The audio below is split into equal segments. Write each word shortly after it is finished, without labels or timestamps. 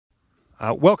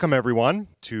Welcome, everyone,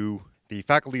 to the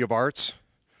Faculty of Arts,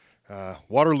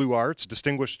 Waterloo Arts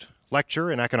Distinguished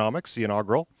Lecture in Economics, the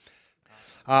inaugural.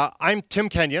 I'm Tim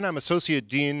Kenyon. I'm Associate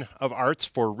Dean of Arts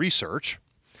for Research.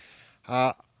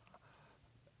 To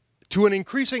an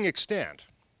increasing extent,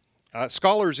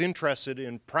 scholars interested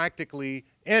in practically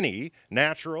any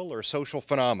natural or social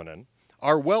phenomenon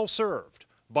are well served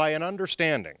by an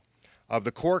understanding of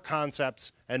the core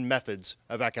concepts and methods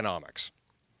of economics.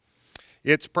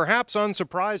 It's perhaps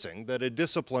unsurprising that a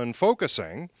discipline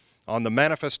focusing on the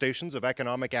manifestations of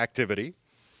economic activity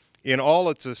in all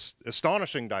its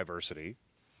astonishing diversity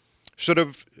should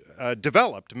have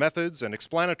developed methods and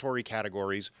explanatory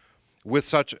categories with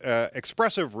such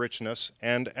expressive richness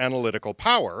and analytical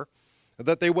power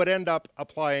that they would end up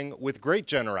applying with great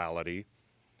generality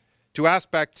to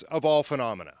aspects of all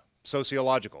phenomena,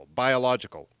 sociological,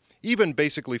 biological, even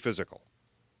basically physical.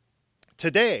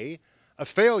 Today, a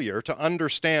failure to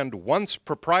understand once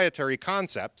proprietary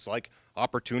concepts like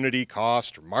opportunity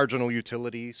cost, or marginal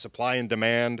utility, supply and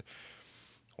demand,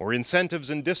 or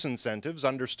incentives and disincentives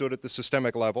understood at the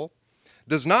systemic level,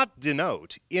 does not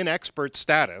denote inexpert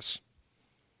status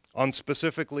on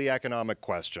specifically economic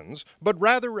questions, but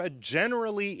rather a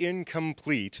generally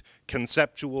incomplete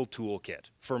conceptual toolkit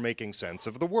for making sense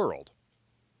of the world.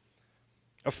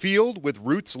 A field with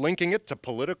roots linking it to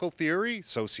political theory,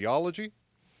 sociology,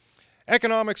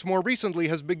 economics more recently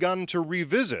has begun to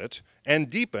revisit and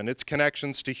deepen its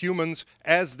connections to humans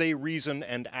as they reason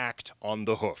and act on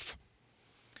the hoof.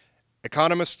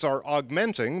 Economists are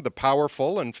augmenting the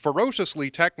powerful and ferociously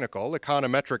technical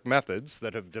econometric methods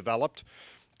that have developed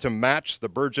to match the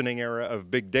burgeoning era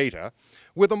of big data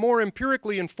with a more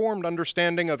empirically informed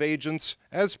understanding of agents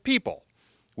as people,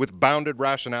 with bounded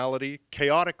rationality,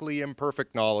 chaotically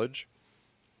imperfect knowledge,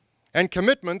 and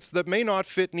commitments that may not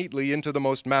fit neatly into the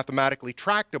most mathematically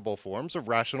tractable forms of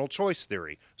rational choice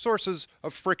theory, sources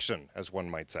of friction, as one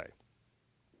might say.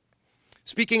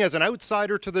 Speaking as an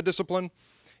outsider to the discipline,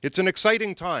 it's an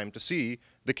exciting time to see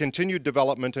the continued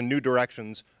development and new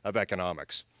directions of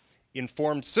economics.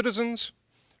 Informed citizens,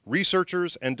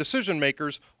 researchers, and decision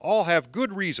makers all have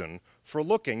good reason for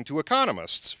looking to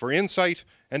economists for insight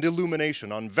and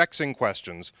illumination on vexing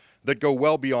questions that go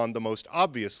well beyond the most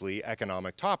obviously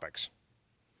economic topics.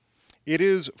 It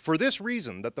is for this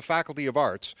reason that the Faculty of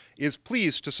Arts is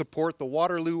pleased to support the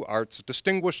Waterloo Arts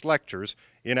Distinguished Lectures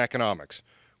in Economics,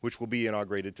 which will be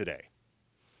inaugurated today.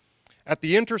 At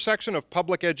the intersection of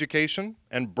public education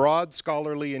and broad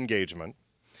scholarly engagement,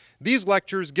 these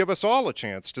lectures give us all a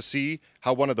chance to see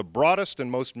how one of the broadest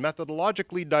and most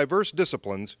methodologically diverse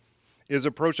disciplines is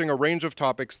approaching a range of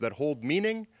topics that hold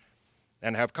meaning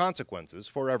and have consequences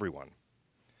for everyone.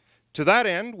 To that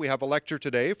end, we have a lecture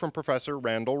today from Professor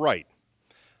Randall Wright.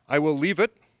 I will leave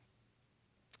it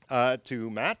to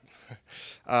Matt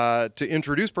to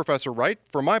introduce Professor Wright.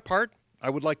 For my part, I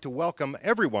would like to welcome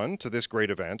everyone to this great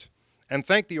event and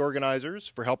thank the organizers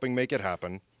for helping make it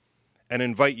happen and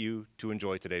invite you to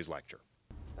enjoy today's lecture.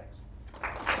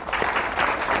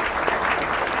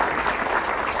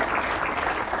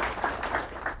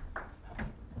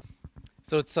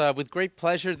 So it's with great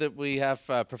pleasure that we have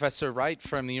Professor Wright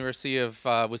from the University of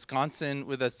Wisconsin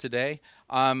with us today.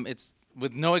 It's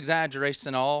with no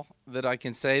exaggeration at all that I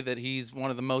can say that he's one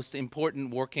of the most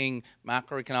important working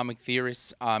macroeconomic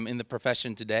theorists in the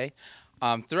profession today.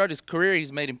 Throughout his career,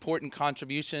 he's made important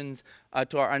contributions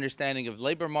to our understanding of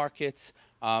labor markets,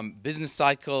 business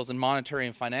cycles, and monetary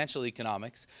and financial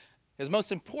economics. His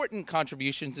most important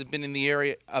contributions have been in the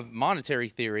area of monetary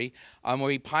theory,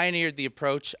 where he pioneered the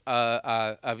approach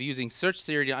of using search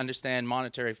theory to understand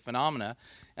monetary phenomena.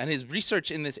 And his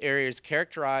research in this area is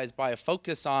characterized by a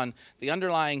focus on the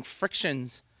underlying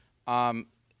frictions in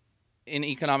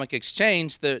economic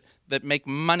exchange that make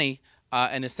money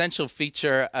an essential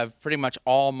feature of pretty much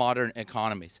all modern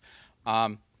economies.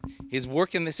 His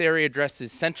work in this area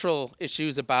addresses central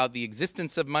issues about the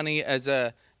existence of money as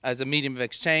a medium of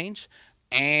exchange,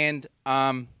 and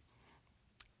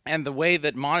the way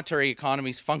that monetary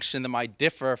economies function that might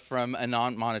differ from a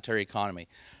non-monetary economy.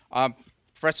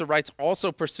 Professor Wright's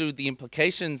also pursued the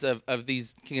implications of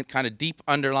these kind of deep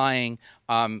underlying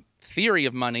theory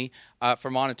of money for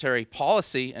monetary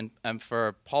policy and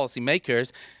for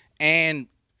policymakers. And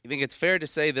I think it's fair to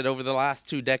say that over the last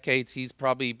 2 decades, he's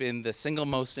probably been the single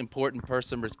most important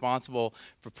person responsible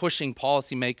for pushing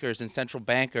policymakers and central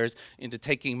bankers into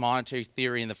taking monetary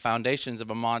theory and the foundations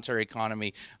of a monetary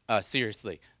economy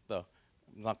seriously, though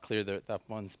I'm not clear that that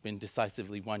one's been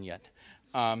decisively won yet.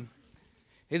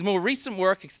 His more recent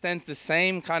work extends the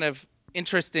same kind of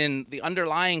interest in the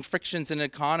underlying frictions in an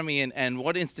economy and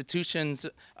what institutions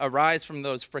arise from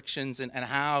those frictions and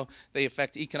how they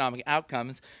affect economic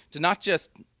outcomes, to not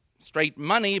just straight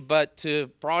money, but to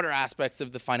broader aspects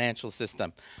of the financial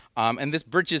system. And this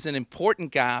bridges an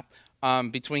important gap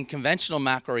between conventional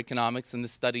macroeconomics and the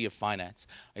study of finance.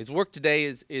 His work today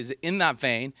is in that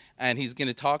vein, and he's going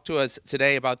to talk to us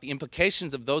today about the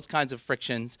implications of those kinds of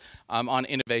frictions on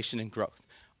innovation and growth.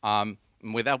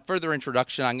 Without further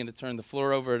introduction, I'm going to turn the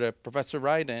floor over to Professor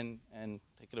Wright and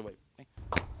take it away.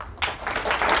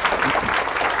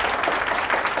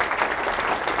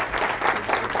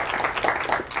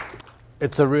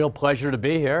 It's a real pleasure to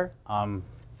be here. I'm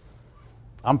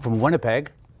from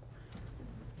Winnipeg.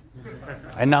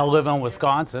 I now live in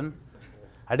Wisconsin.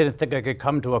 I didn't think I could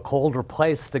come to a colder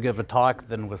place to give a talk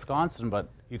than Wisconsin, but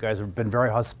you guys have been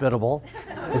very hospitable.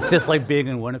 It's just like being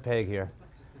in Winnipeg here.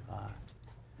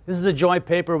 This is a joint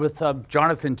paper with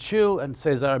Jonathan Chu and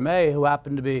Cesar May, who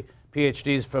happen to be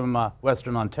PhDs from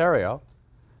Western Ontario,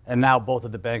 and now both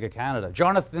at the Bank of Canada.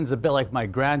 Jonathan's a bit like my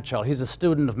grandchild. He's a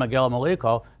student of Miguel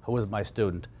Maliko, who was my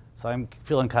student. So I'm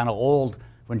feeling kind of old.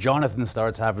 When Jonathan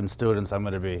starts having students, I'm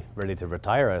going to be ready to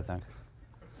retire, I think.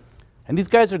 And these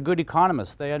guys are good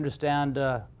economists. They understand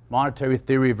monetary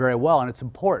theory very well, and it's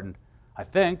important. I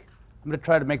think I'm going to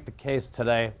try to make the case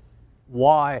today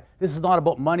why this is not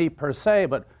about money per se,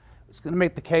 but it's going to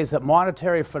make the case that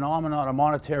monetary phenomena or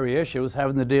monetary issues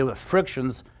having to deal with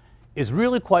frictions is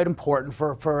really quite important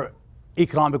for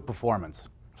economic performance.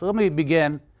 So let me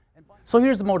begin. So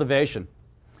here's the motivation.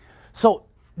 So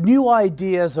new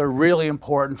ideas are really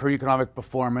important for economic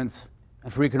performance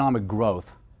and for economic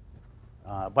growth.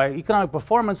 By economic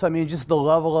performance, I mean just the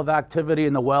level of activity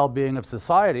and the well-being of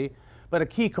society. But a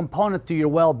key component to your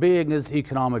well-being is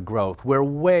economic growth. We're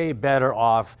way better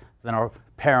off than our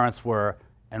parents were,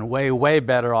 and way, way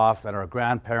better off than our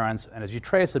grandparents. And as you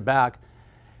trace it back,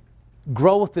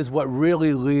 growth is what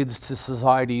really leads to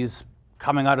societies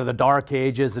coming out of the dark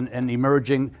ages and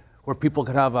emerging where people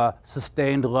can have a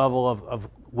sustained level of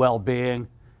well-being.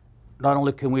 Not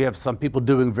only can we have some people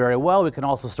doing very well, we can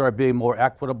also start being more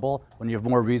equitable when you have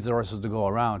more resources to go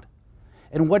around.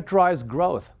 And what drives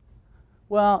growth?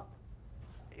 Well,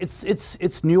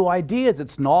 it's new ideas,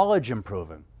 it's knowledge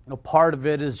improving. You know, part of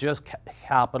it is just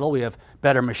capital. We have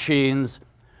better machines,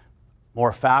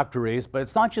 more factories, but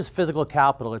it's not just physical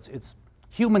capital, it's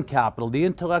human capital, the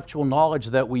intellectual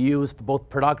knowledge that we use for both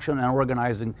production and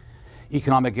organizing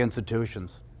economic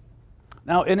institutions.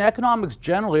 Now, in economics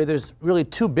generally, there's really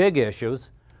two big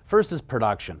issues. First is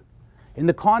production. In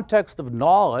the context of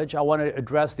knowledge, I want to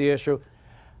address the issue,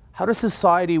 how does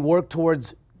society work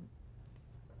towards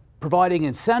providing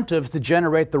incentives to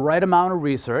generate the right amount of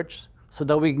research so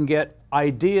that we can get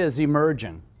ideas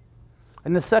emerging?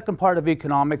 And the second part of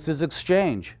economics is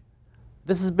exchange.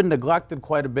 This has been neglected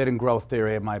quite a bit in growth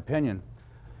theory, in my opinion.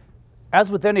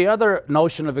 As with any other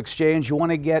notion of exchange, you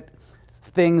want to get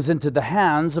things into the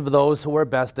hands of those who are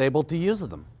best able to use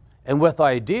them. And with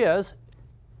ideas,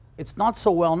 it's not so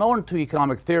well known to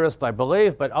economic theorists, I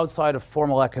believe, but outside of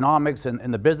formal economics and in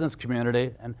the business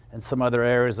community and some other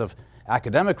areas of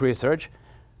academic research,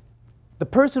 the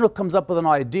person who comes up with an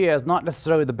idea is not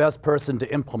necessarily the best person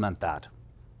to implement that.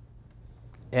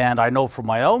 And I know from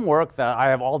my own work that I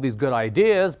have all these good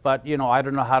ideas, but I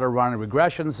don't know how to run a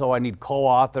regression, so I need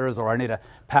co-authors, or I need to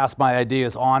pass my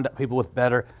ideas on to people with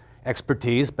better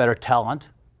expertise, better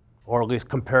talent, or at least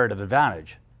comparative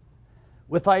advantage.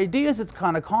 With ideas, it's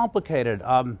kind of complicated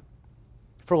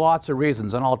for lots of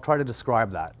reasons, and I'll try to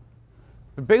describe that.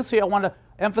 But basically, I want to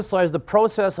emphasize the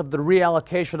process of the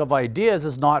reallocation of ideas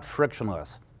is not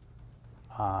frictionless.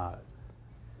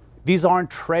 These aren't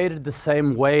traded the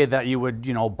same way that you would,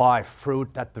 buy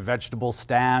fruit at the vegetable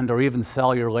stand or even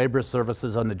sell your labor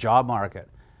services on the job market.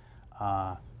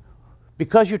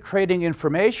 Because you're trading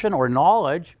information or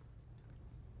knowledge,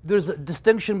 there's a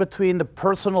distinction between the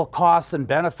personal costs and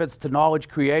benefits to knowledge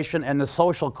creation and the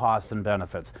social costs and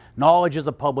benefits. Knowledge is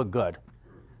a public good.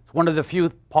 It's one of the few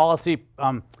policy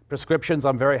prescriptions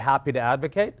I'm very happy to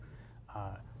advocate.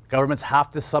 Governments have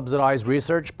to subsidize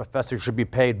research. Professors should be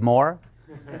paid more.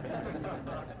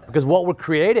 Because what we're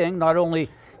creating not only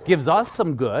gives us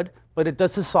some good, but it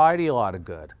does society a lot of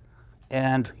good.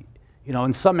 And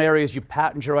in some areas you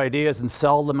patent your ideas and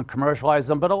sell them and commercialize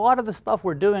them, but a lot of the stuff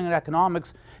we're doing in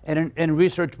economics and in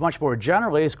research much more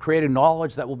generally is creating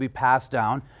knowledge that will be passed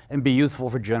down and be useful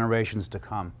for generations to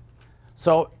come.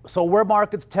 So where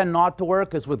markets tend not to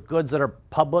work is with goods that are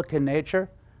public in nature.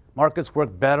 Markets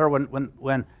work better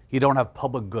when you don't have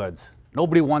public goods.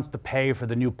 Nobody wants to pay for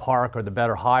the new park or the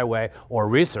better highway or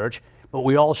research, but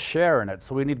we all share in it,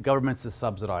 so we need governments to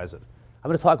subsidize it. I'm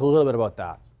going to talk a little bit about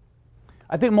that.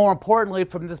 I think more importantly,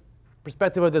 from this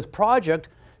perspective of this project,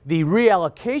 the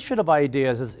reallocation of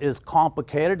ideas is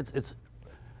complicated. It's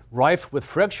rife with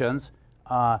frictions.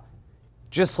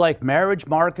 Just like marriage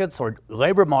markets or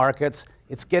labor markets,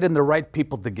 it's getting the right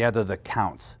people together that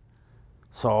counts.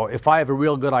 So if I have a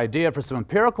real good idea for some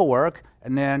empirical work,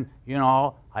 and then, you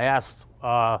know, I asked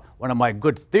one of my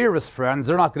good theorist friends,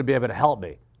 they're not going to be able to help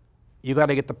me. You got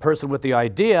to get the person with the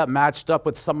idea matched up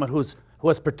with someone who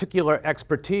has particular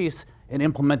expertise in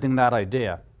implementing that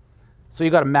idea. So you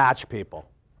got to match people,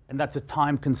 and that's a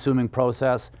time-consuming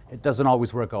process. It doesn't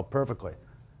always work out perfectly.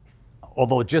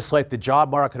 Although just like the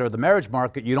job market or the marriage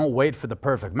market, you don't wait for the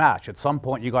perfect match. At some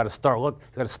point, you got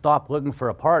to stop looking for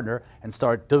a partner and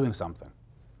start doing something.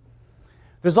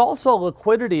 There's also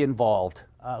liquidity involved.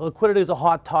 Liquidity is a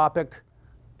hot topic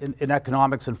in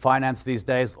economics and finance these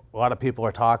days. A lot of people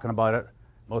are talking about it.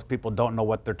 Most people don't know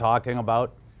what they're talking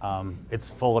about. It's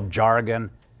full of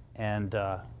jargon and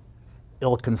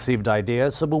ill-conceived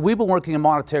ideas. So, but we've been working in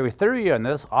monetary theory on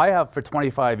this. I have for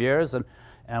 25 years, and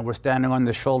we're standing on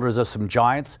the shoulders of some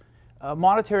giants.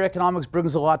 Monetary economics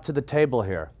brings a lot to the table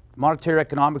here. Monetary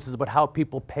economics is about how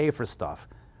people pay for stuff.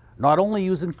 Not only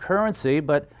using currency,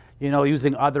 but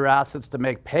using other assets to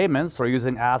make payments or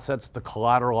using assets to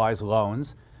collateralize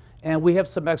loans. And we have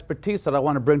some expertise that I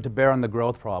want to bring to bear on the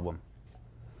growth problem.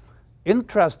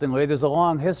 Interestingly, there's a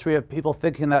long history of people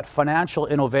thinking that financial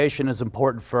innovation is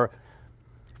important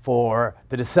for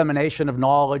the dissemination of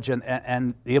knowledge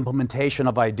and the implementation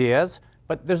of ideas.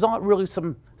 But there's not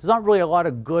really a lot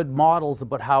of good models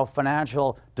about how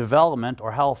financial development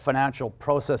or how financial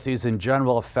processes in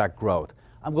general affect growth.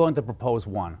 I'm going to propose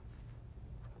one.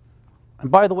 And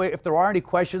by the way, if there are any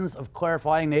questions of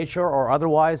clarifying nature or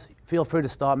otherwise, feel free to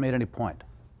stop me at any point.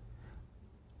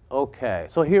 Okay,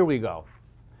 so here we go.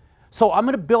 So I'm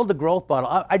going to build a growth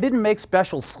model. I didn't make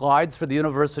special slides for the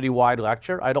university-wide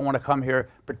lecture. I don't want to come here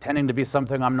pretending to be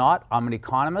something I'm not. I'm an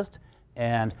economist,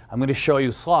 and I'm going to show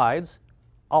you slides.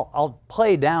 I'll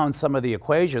play down some of the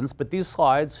equations, but these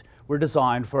slides were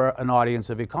designed for an audience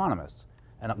of economists.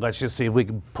 And let's just see if we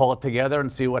can pull it together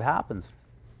and see what happens.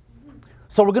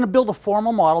 So we're going to build a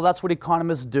formal model. That's what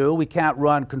economists do. We can't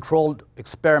run controlled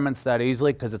experiments that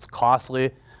easily because it's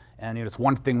costly. And it's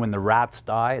one thing when the rats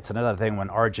die. It's another thing when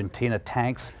Argentina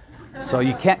tanks. So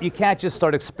you can't just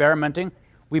start experimenting.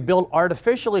 We build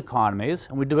artificial economies,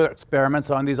 and we do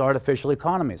experiments on these artificial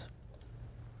economies.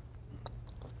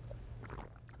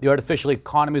 The artificial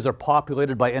economies are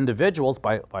populated by individuals,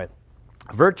 by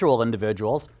virtual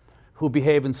individuals, who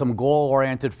behave in some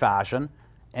goal-oriented fashion,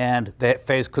 and they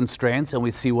face constraints, and we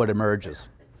see what emerges.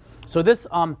 So this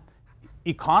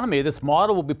economy, this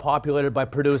model, will be populated by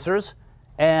producers,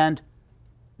 and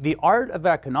the art of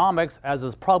economics, as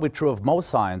is probably true of most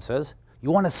sciences, you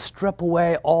want to strip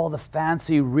away all the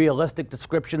fancy, realistic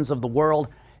descriptions of the world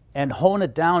and hone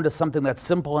it down to something that's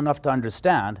simple enough to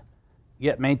understand,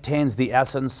 yet maintains the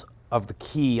essence of the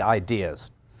key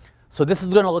ideas. So this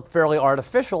is going to look fairly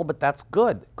artificial, but that's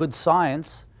good. Good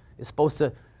science is supposed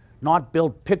to not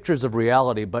build pictures of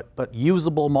reality, but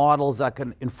usable models that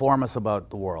can inform us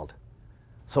about the world.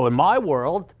 So in my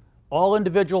world, all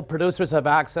individual producers have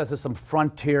access to some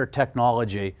frontier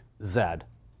technology, Z.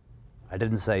 I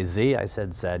didn't say Z, I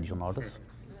said Z, you'll notice.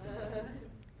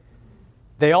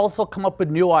 They also come up with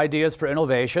new ideas for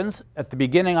innovations. At the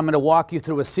beginning, I'm going to walk you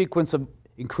through a sequence of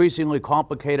increasingly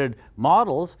complicated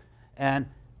models, and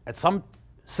at some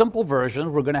simple versions,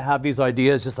 we're going to have these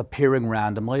ideas just appearing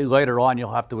randomly. Later on,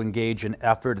 you'll have to engage in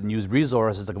effort and use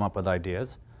resources to come up with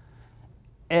ideas.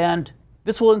 And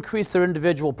this will increase their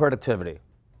individual productivity,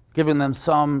 giving them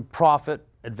some profit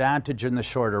advantage in the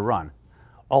shorter run.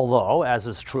 Although, as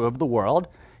is true of the world,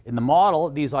 in the model,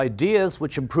 these ideas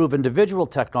which improve individual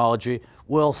technology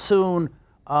will soon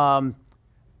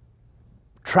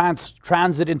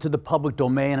transit into the public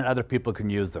domain and other people can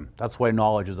use them. That's why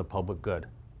knowledge is a public good.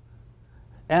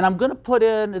 And I'm going to put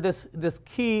in this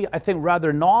key, I think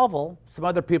rather novel, some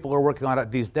other people are working on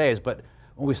it these days, but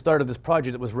when we started this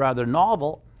project it was rather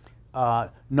novel,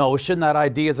 notion that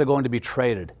ideas are going to be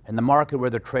traded. And the market where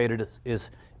they're traded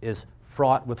is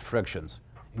fraught with frictions,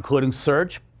 including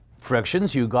search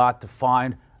frictions. You got to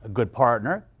find a good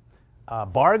partner.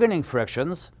 Bargaining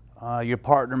frictions. Your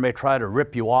partner may try to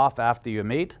rip you off after you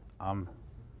meet.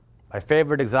 My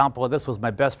favorite example of this was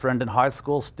my best friend in high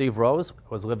school, Steve Rose. I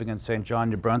was living in St. John,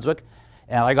 New Brunswick,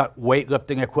 and I got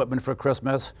weightlifting equipment for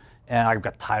Christmas, and I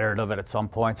got tired of it at some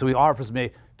point. So he offers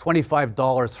me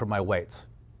 $25 for my weights.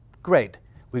 Great.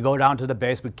 We go down to the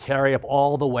base, we carry up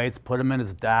all the weights, put them in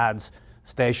his dad's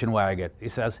station wagon. He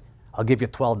says, I'll give you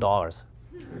 $12.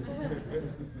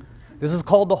 This is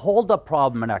called the hold-up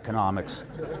problem in economics.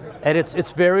 And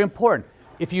it's very important.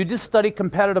 If you just study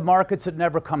competitive markets, it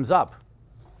never comes up.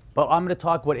 But I'm going to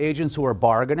talk about agents who are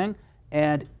bargaining.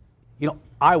 And, you know,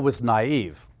 I was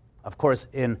naive. Of course,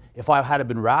 if I had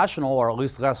been rational, or at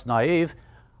least less naive,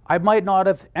 I might not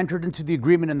have entered into the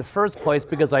agreement in the first place,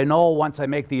 because I know once I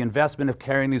make the investment of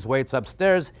carrying these weights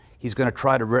upstairs, he's going to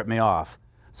try to rip me off.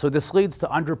 So this leads to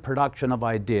underproduction of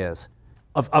ideas,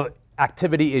 of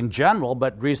activity in general,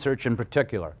 but research in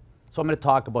particular. So I'm going to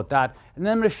talk about that. And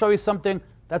then I'm going to show you something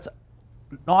that's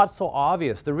not so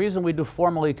obvious. The reason we do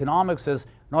formal economics is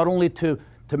not only to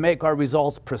make our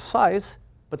results precise,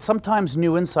 but sometimes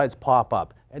new insights pop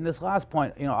up. And this last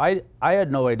point, you know, I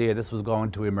had no idea this was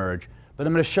going to emerge. But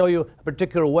I'm going to show you a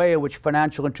particular way in which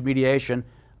financial intermediation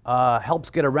helps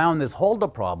get around this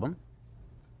hold-up problem,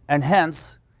 and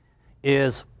hence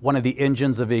is one of the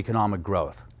engines of economic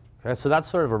growth. Okay, so that's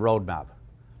sort of a roadmap.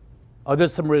 Oh,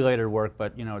 there's some related work,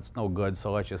 but you know, it's no good,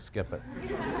 so let's just skip it.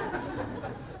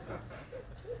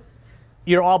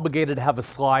 You're obligated to have a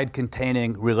slide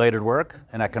containing related work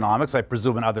in economics, I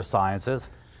presume in other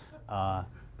sciences.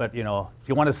 But you know, if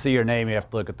you want to see your name, you have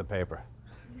to look at the paper.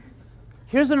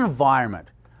 Here's an environment.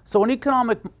 So an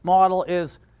economic model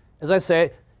is, as I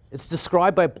say, it's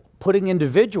described by putting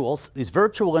individuals, these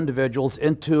virtual individuals,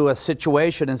 into a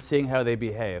situation and seeing how they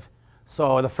behave.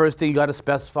 So the first thing you got to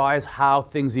specify is how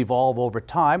things evolve over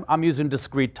time. I'm using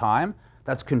discrete time.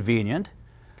 That's convenient.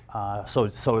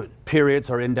 So periods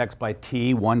are indexed by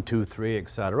t, 1, 2, 3,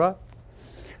 etc.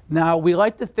 Now, we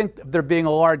like to think of there being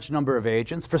a large number of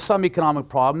agents. For some economic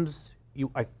problems,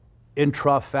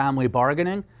 intra-family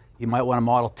bargaining, you might want to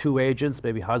model 2 agents,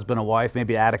 maybe husband and wife,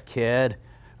 maybe add a kid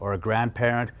or a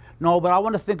grandparent. No, but I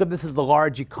want to think of this as the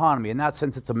large economy. In that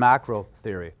sense, it's a macro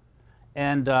theory.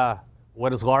 And what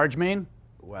does large mean?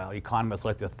 Well, economists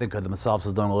like to think of themselves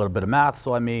as doing a little bit of math,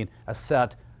 so I mean a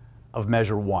set of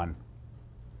measure 1.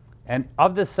 And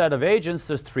of this set of agents,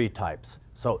 there's 3 types.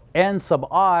 So n sub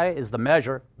I is the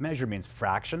measure. Measure means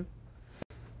fraction.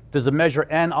 There's a measure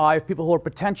ni of people who are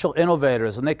potential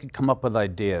innovators, and they can come up with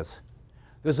ideas.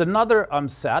 There's another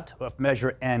set of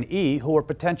measure ne who are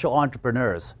potential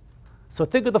entrepreneurs. So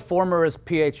think of the former as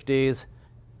PhDs,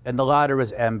 and the latter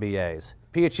as MBAs.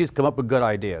 PhDs come up with good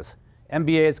ideas.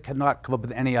 MBAs cannot come up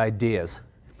with any ideas,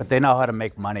 but they know how to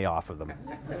make money off of them.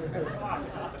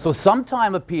 So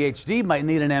sometime a PhD might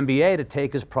need an MBA to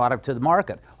take his product to the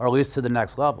market, or at least to the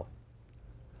next level.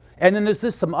 And then there's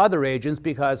just some other agents,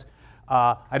 because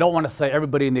I don't want to say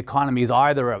everybody in the economy is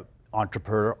either an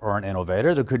entrepreneur or an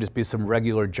innovator. There could just be some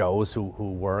regular Joes who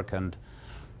work and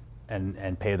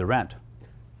pay the rent.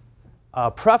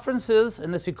 Preferences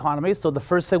in this economy. So the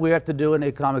first thing we have to do in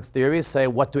economic theory is say,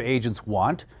 what do agents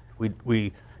want?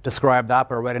 We describe that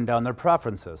by writing down their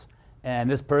preferences. And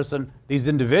this person, these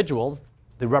individuals,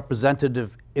 the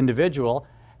representative individual,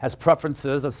 has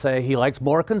preferences that say he likes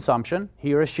more consumption,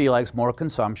 he or she likes more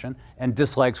consumption, and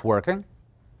dislikes working,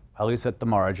 at least at the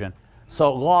margin.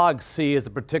 So log C is a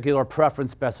particular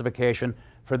preference specification.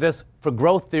 For this, for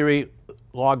growth theory,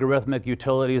 logarithmic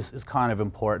utilities is kind of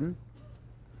important.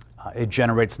 It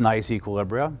generates nice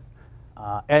equilibria.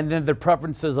 And then the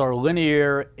preferences are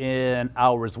linear in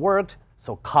hours worked.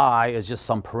 So chi is just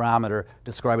some parameter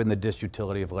describing the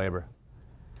disutility of labor.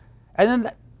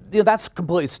 And then that's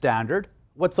completely standard.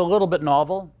 What's a little bit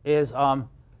novel is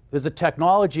there's a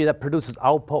technology that produces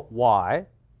output y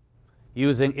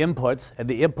using inputs, and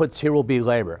the inputs here will be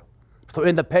labor. So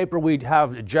in the paper, we'd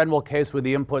have a general case where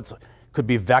the inputs could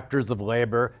be vectors of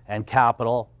labor and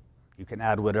capital. You can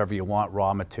add whatever you want,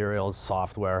 raw materials,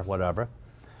 software, whatever.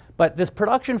 But this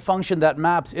production function that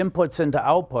maps inputs into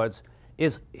outputs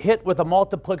is hit with a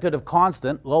multiplicative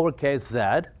constant, lowercase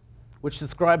z, which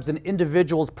describes an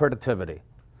individual's productivity.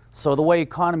 So the way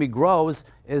economy grows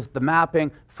is the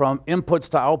mapping from inputs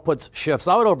to outputs shifts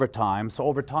out over time. So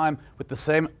over time, with the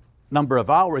same number of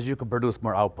hours, you can produce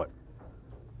more output.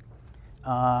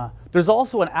 There's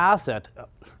also an asset.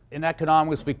 In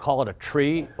economics, we call it a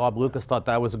tree. Bob Lucas thought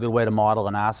that was a good way to model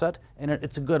an asset, and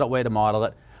it's a good way to model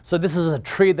it. So this is a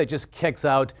tree that just kicks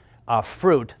out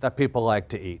fruit that people like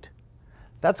to eat.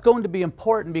 That's going to be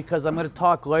important because I'm going to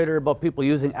talk later about people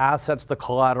using assets to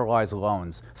collateralize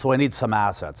loans. So I need some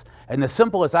assets. And the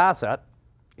simplest asset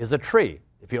is a tree.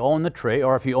 If you own the tree,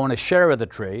 or if you own a share of the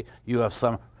tree, you have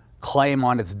some claim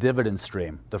on its dividend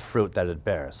stream, the fruit that it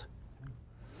bears.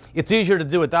 It's easier to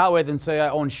do it that way than say I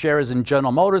own shares in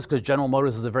General Motors, because General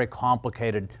Motors is a very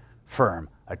complicated firm.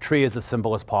 A tree is the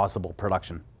simplest possible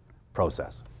production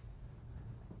process.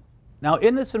 Now,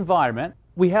 in this environment,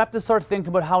 we have to start thinking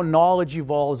about how knowledge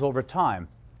evolves over time.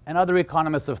 And other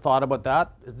economists have thought about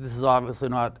that. This is obviously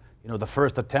not the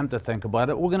first attempt to think about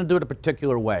it, we're going to do it a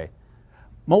particular way.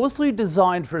 Mostly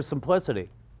designed for simplicity.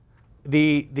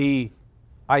 The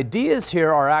ideas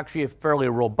here are actually fairly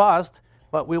robust,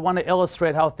 but we want to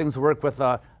illustrate how things work with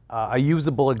a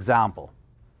usable example.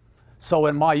 So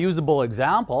in my usable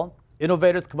example,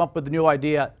 innovators come up with a new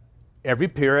idea every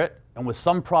period, and with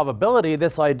some probability,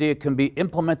 this idea can be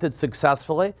implemented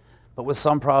successfully, but with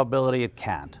some probability, it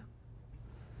can't.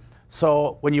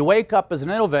 So when you wake up as an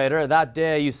innovator, that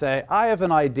day you say, I have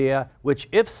an idea which,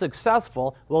 if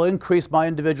successful, will increase my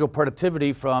individual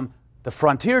productivity from the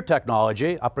frontier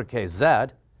technology, uppercase Z,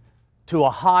 to a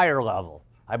higher level.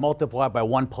 I multiply it by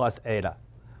 1 plus eta.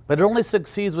 But it only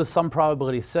succeeds with some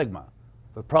probability sigma.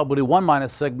 With probability 1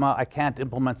 minus sigma, I can't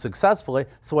implement successfully,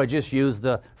 so I just use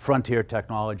the frontier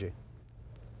technology.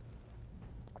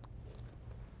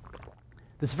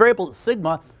 This variable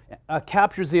sigma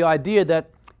captures the idea that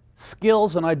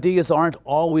skills and ideas aren't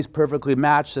always perfectly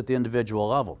matched at the individual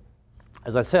level.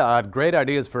 As I said, I have great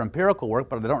ideas for empirical work,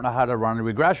 but I don't know how to run a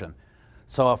regression.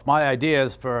 So if my idea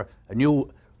is for a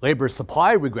new labor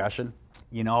supply regression,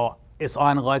 it's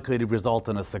unlikely to result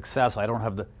in a success.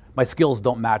 My skills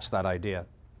don't match that idea.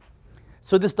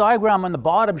 So this diagram on the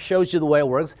bottom shows you the way it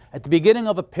works. At the beginning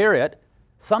of a period,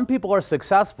 some people are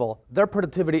successful, their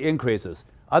productivity increases.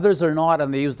 Others are not,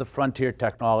 and they use the frontier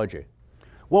technology.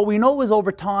 What we know is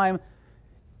over time,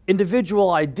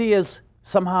 individual ideas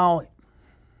somehow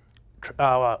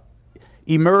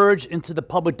emerge into the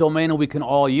public domain and we can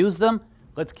all use them.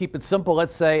 Let's keep it simple.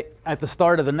 Let's say at the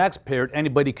start of the next period,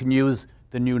 anybody can use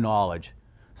the new knowledge.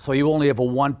 So you only have a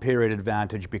one-period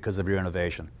advantage because of your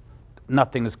innovation.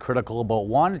 Nothing is critical about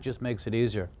one, it just makes it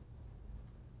easier.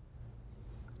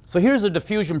 So here's a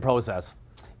diffusion process.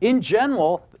 In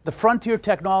general, the frontier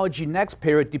technology next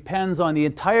period depends on the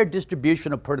entire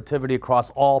distribution of productivity across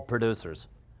all producers.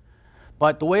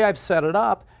 But the way I've set it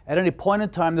up, at any point in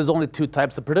time, there's only two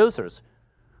types of producers.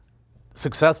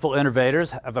 Successful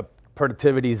innovators have a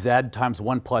productivity Z times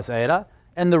 1 plus eta,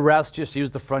 and the rest just use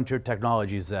the frontier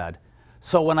technology Z.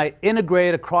 So when I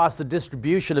integrate across the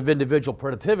distribution of individual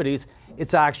productivities,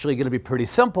 it's actually going to be pretty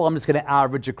simple. I'm just going to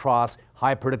average across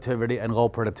high productivity and low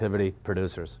productivity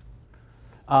producers.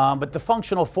 But the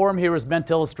functional form here is meant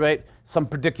to illustrate some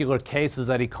particular cases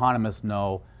that economists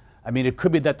know. I mean, it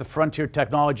could be that the frontier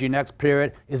technology next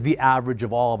period is the average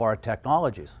of all of our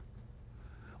technologies.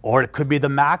 Or it could be the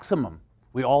maximum.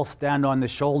 We all stand on the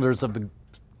shoulders of the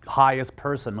highest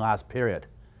person last period.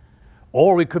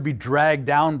 Or we could be dragged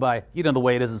down by, the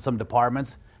way it is in some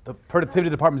departments. The productivity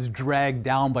department is dragged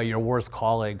down by your worst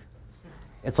colleague.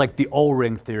 It's like the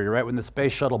O-ring theory, right? When the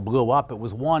space shuttle blew up, it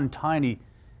was one tiny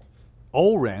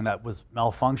O-ring that was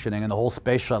malfunctioning and the whole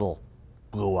space shuttle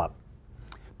blew up.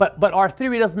 But our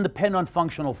theory doesn't depend on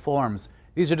functional forms.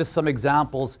 These are just some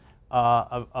examples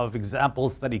of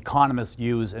examples that economists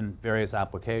use in various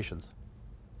applications.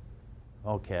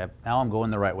 Okay, now I'm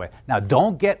going the right way. Now,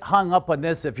 don't get hung up on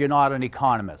this if you're not an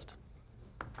economist,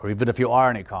 or even if you are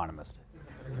an economist.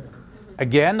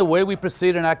 Again, the way we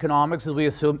proceed in economics is we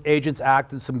assume agents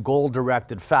act in some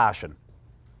goal-directed fashion.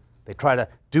 They try to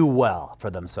do well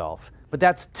for themselves. But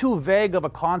that's too vague of a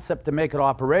concept to make it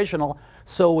operational,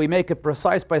 so we make it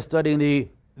precise by studying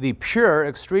the pure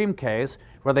extreme case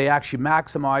where they actually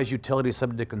maximize utility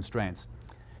subject to constraints.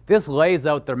 This lays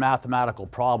out their mathematical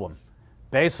problem.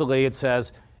 Basically, it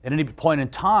says, at any point in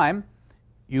time,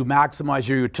 you maximize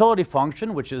your utility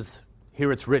function, which is,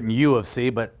 here it's written U of C,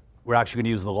 but we're actually going to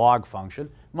use the log function,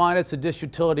 minus the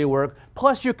disutility work,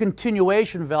 plus your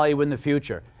continuation value in the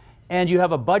future. And you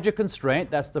have a budget constraint,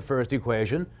 that's the first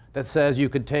equation, that says you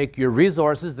could take your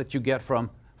resources that you get from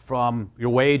your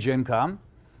wage income,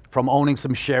 from owning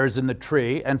some shares in the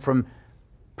tree, and from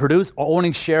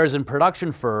owning shares in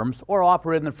production firms, or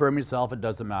operating the firm yourself, it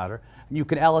doesn't matter. And you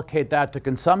can allocate that to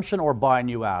consumption or buy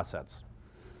new assets.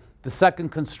 The second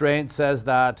constraint says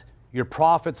that your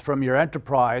profits from your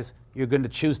enterprise, you're going to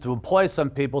choose to employ some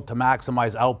people to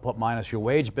maximize output minus your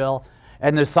wage bill.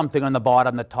 And there's something on the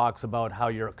bottom that talks about how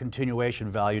your continuation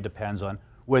value depends on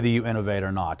whether you innovate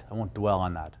or not. I won't dwell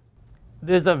on that.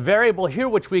 There's a variable here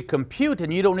which we compute,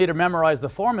 and you don't need to memorize the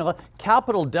formula.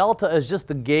 Capital delta is just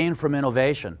the gain from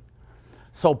innovation.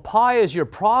 So pi is your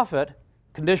profit,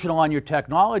 conditional on your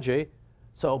technology.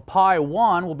 So pi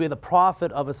 1 will be the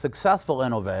profit of a successful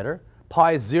innovator.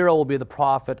 Pi 0 will be the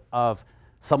profit of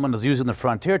someone who's using the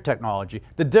frontier technology.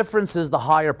 The difference is the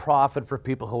higher profit for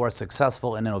people who are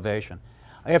successful in innovation.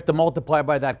 I have to multiply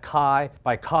by that chi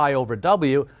over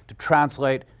W to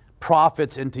translate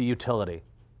profits into utility.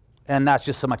 And that's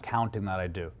just some accounting that I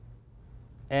do.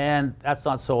 And that's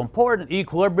not so important.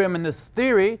 Equilibrium in this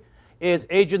theory is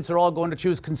agents are all going to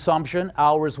choose consumption,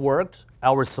 hours worked,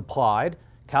 hours supplied.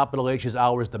 Capital H is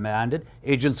hours demanded.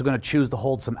 Agents are going to choose to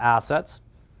hold some assets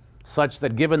such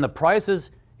that given the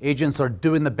prices, agents are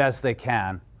doing the best they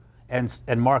can.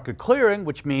 And market clearing,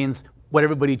 which means what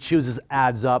everybody chooses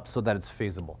adds up so that it's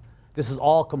feasible. This is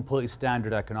all completely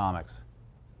standard economics.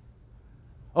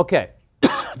 Okay,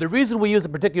 the reason we use a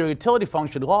particular utility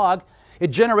function, log, it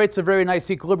generates a very nice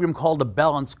equilibrium called a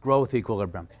balanced growth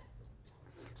equilibrium.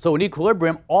 So in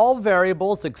equilibrium, all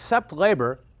variables except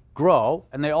labor grow,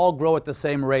 and they all grow at the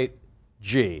same rate,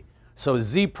 g. So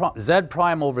z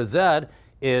prime over z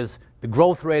is the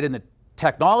growth rate in the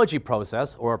technology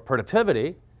process, or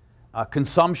productivity.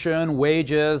 Consumption,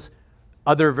 wages,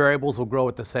 other variables will grow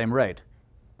at the same rate.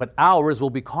 But hours will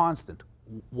be constant.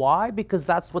 Why? Because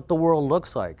that's what the world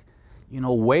looks like. You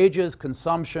know, wages,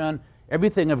 consumption,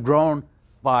 everything have grown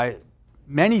by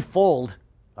many-fold,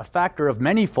 a factor of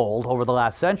many-fold over the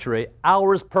last century.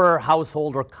 Hours per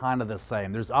household are kind of the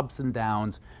same. There's ups and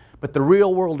downs. But the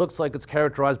real world looks like it's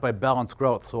characterized by balanced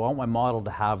growth. So I want my model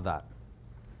to have that.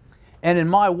 And in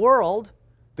my world,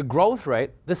 the growth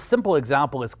rate, this simple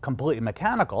example is completely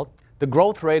mechanical. The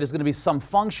growth rate is going to be some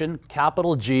function,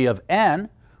 capital G of n,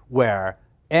 where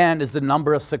n is the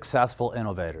number of successful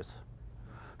innovators.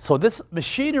 So this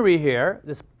machinery here,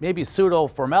 this maybe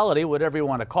pseudo-formality, whatever you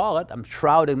want to call it, I'm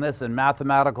shrouding this in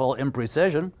mathematical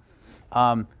imprecision,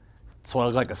 sort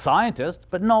of like a scientist,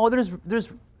 but no,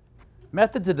 there's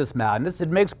method to this madness. It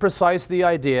makes precise the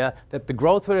idea that the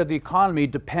growth rate of the economy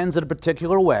depends in a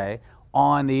particular way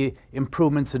on the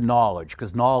improvements in knowledge,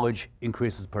 because knowledge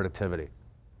increases productivity.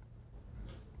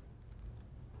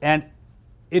 And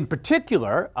in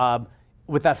particular,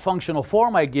 with that functional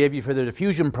form I gave you for the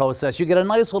diffusion process, you get a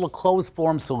nice little closed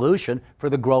form solution for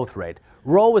the growth rate.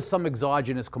 Rho is some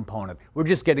exogenous component. We're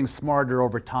just getting smarter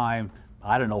over time,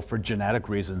 I don't know, for genetic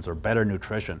reasons or better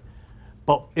nutrition.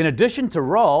 But in addition to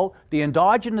rho, the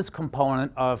endogenous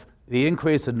component of the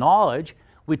increase in knowledge,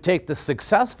 we take the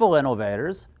successful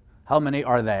innovators. How many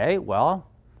are they? Well,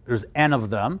 there's n of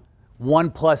them.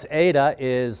 1 plus eta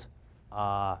is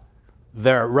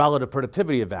their relative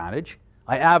productivity advantage.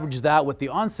 I average that with the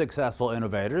unsuccessful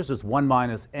innovators. There's 1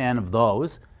 minus n of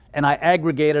those. And I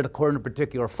aggregate it according to a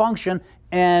particular function.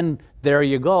 And there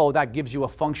you go. That gives you a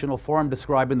functional form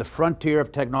describing the frontier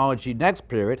of technology next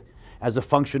period as a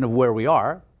function of where we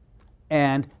are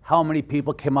and how many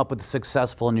people came up with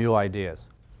successful new ideas.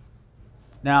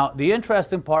 Now, the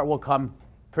interesting part will come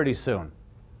pretty soon.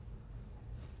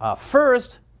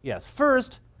 First,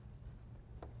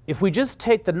 if we just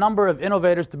take the number of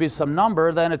innovators to be some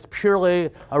number, then it's purely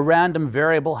a random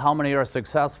variable how many are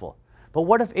successful. But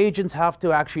what if agents have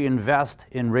to actually invest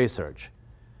in research?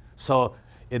 So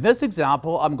in this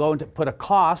example, I'm going to put a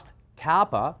cost,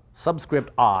 kappa,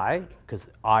 subscript I, because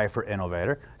I for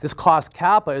innovator. This cost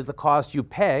kappa is the cost you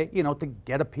pay, you know, to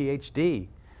get a PhD.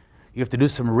 You have to do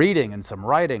some reading and some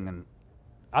writing and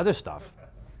other stuff.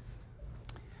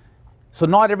 So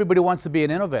not everybody wants to be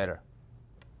an innovator.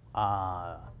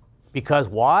 Because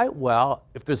why? Well,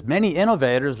 if there's many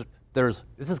innovators, this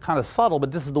is kind of subtle,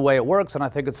 but this is the way it works, and I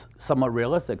think it's somewhat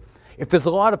realistic. If there's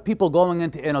a lot of people going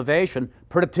into innovation,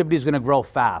 productivity is going to grow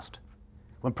fast.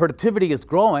 When productivity is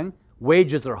growing,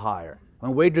 wages are higher.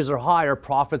 When wages are higher,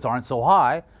 profits aren't so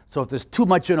high. So if there's too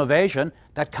much innovation,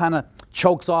 that kind of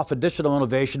chokes off additional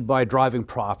innovation by driving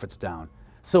profits down.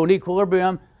 So in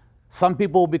equilibrium, some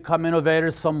people will become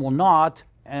innovators, some will not,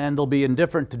 and they'll be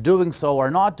indifferent to doing so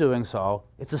or not doing so.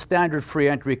 It's a standard free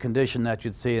entry condition that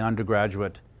you'd see in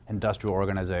undergraduate industrial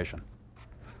organization.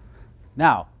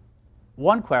 Now,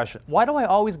 one question, why do I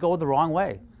always go the wrong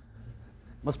way?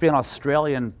 Must be an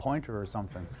Australian pointer or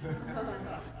something.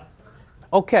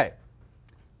 Okay.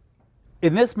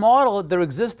 In this model, there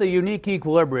exists a unique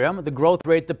equilibrium. The growth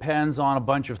rate depends on a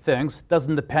bunch of things. It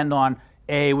doesn't depend on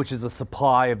A, which is the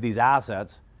supply of these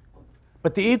assets.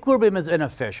 But the equilibrium is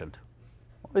inefficient.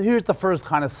 Here's the first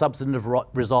kind of substantive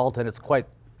result, and it's quite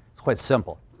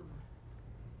simple.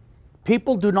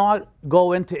 People do not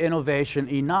go into innovation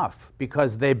enough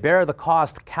because they bear the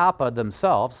cost kappa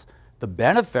themselves. The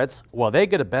benefits, well, they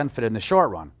get a benefit in the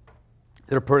short run.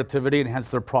 Their productivity and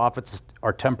hence their profits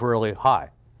are temporarily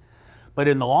high. But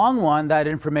in the long run, that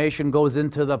information goes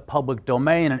into the public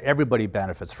domain and everybody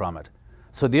benefits from it.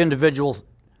 So the individual's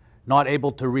not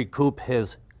able to recoup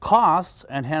his costs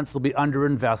and hence there'll be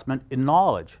underinvestment in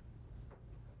knowledge.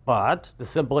 But the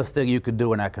simplest thing you could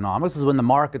do in economics is when the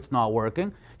market's not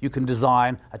working, you can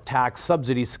design a tax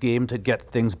subsidy scheme to get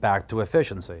things back to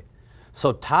efficiency.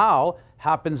 So tau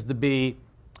happens to be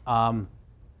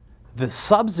the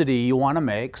subsidy you want to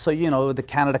make. So, you know, the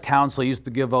Canada Council used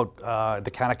to give out,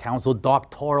 the Canada Council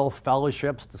doctoral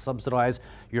fellowships to subsidize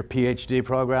your PhD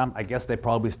program. I guess they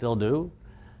probably still do.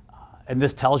 And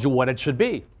this tells you what it should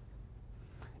be.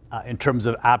 In terms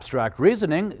of abstract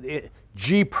reasoning,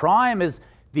 G prime is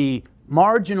the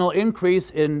marginal increase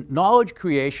in knowledge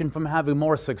creation from having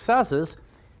more successes.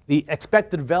 The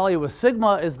expected value of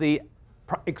sigma is the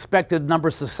expected number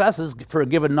of successes for a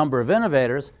given number of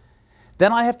innovators.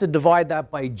 Then I have to divide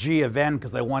that by G of n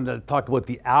because I wanted to talk about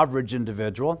the average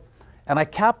individual. And I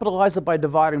capitalize it by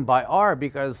dividing by R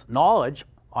because knowledge,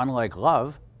 unlike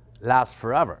love, lasts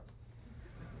forever.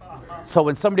 So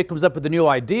when somebody comes up with a new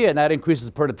idea and that increases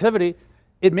productivity,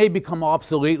 it may become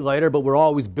obsolete later, but we're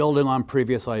always building on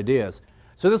previous ideas.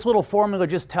 So this little formula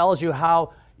just tells you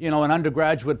how, you know, an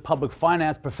undergraduate public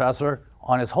finance professor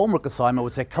on his homework assignment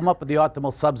would say, come up with the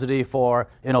optimal subsidy for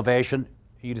innovation.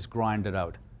 You just grind it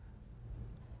out.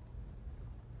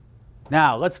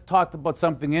 Now, let's talk about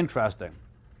something interesting.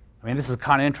 I mean, this is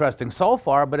kind of interesting so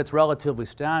far, but it's relatively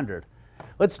standard.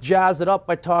 Let's jazz it up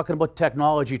by talking about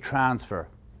technology transfer.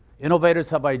 Innovators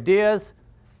have ideas.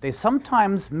 They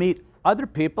sometimes meet other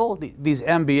people, these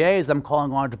MBAs I'm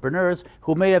calling entrepreneurs,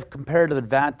 who may have comparative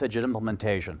advantage in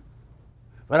implementation.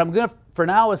 But I'm going to, for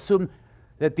now, assume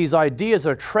that these ideas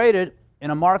are traded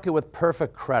in a market with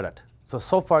perfect credit.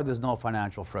 So far, there's no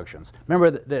financial frictions.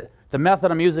 Remember, the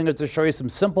method I'm using is to show you some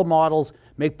simple models,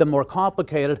 make them more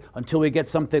complicated until we get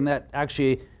something that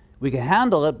actually, we can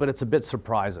handle it, but it's a bit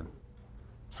surprising.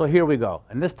 So here we go.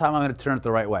 And this time, I'm going to turn it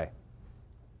the right way.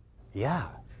 Yeah.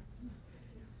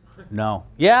 No.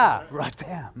 Yeah. Right.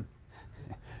 Damn.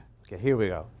 Okay, here we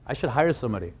go. I should hire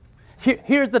somebody.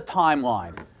 Here's the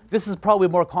timeline. This is probably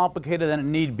more complicated than it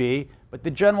need be, but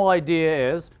the general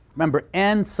idea is, remember,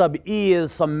 N sub E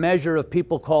is some measure of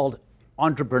people called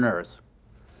entrepreneurs.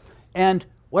 And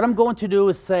what I'm going to do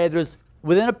is say there's,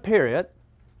 within a period,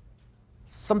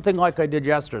 something like I did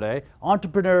yesterday,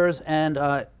 entrepreneurs and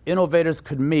innovators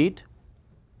could meet.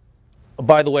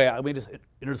 By the way, let me just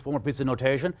introduce one more piece of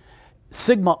notation.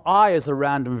 Sigma I is a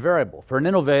random variable. For an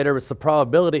innovator, it's the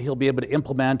probability he'll be able to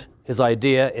implement his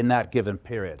idea in that given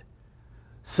period.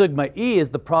 Sigma E is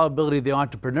the probability the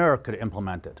entrepreneur could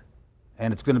implement it.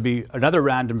 And it's going to be another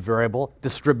random variable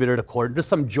distributed according to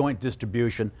some joint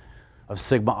distribution of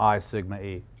sigma I, sigma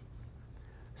E.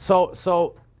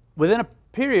 So within a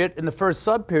period, in the first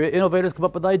sub-period, innovators come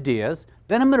up with ideas.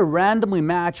 Then I'm going to randomly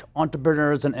match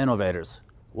entrepreneurs and innovators.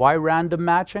 Why random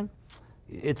matching?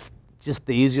 It's just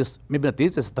the easiest, maybe not the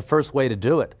easiest, it's the first way to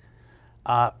do it.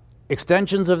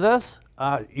 Extensions of this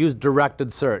use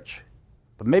directed search.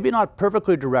 But maybe not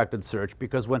perfectly directed search,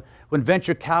 because when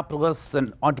venture capitalists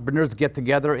and entrepreneurs get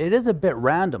together, it is a bit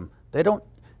random. It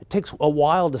takes a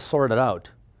while to sort it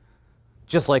out.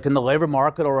 Just like in the labor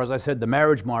market, or as I said, the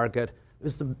marriage market,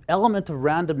 there's the element of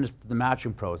randomness to the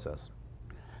matching process.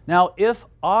 Now, if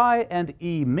I and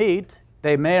E meet,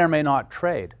 they may or may not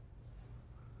trade.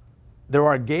 There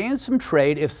are gains from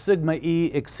trade if sigma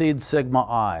E exceeds sigma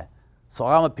I. So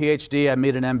I'm a PhD, I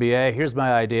meet an MBA, here's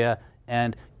my idea,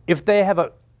 and if they have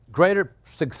a greater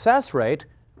success rate,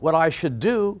 what I should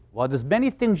do, well, there's many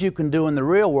things you can do in the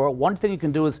real world. One thing you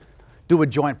can do is do a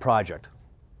joint project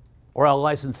or a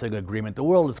licensing agreement. The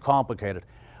world is complicated.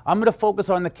 I'm going to focus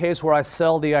on the case where I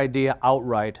sell the idea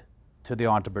outright to the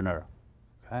entrepreneur,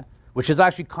 okay? Which is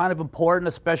actually kind of important,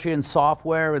 especially in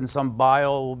software and some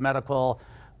biomedical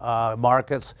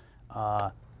markets.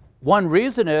 One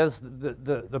reason is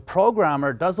the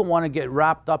programmer doesn't want to get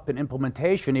wrapped up in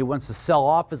implementation. He wants to sell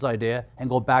off his idea and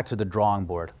go back to the drawing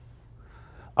board.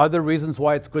 Other reasons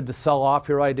why it's good to sell off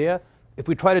your idea: if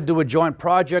we try to do a joint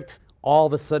project, all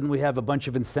of a sudden we have a bunch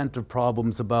of incentive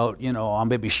problems about, you know,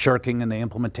 maybe shirking in the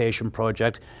implementation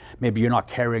project, maybe you're not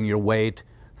carrying your weight.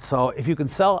 So if you can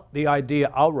sell the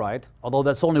idea outright, although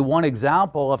that's only one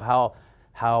example of how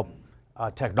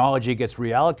technology gets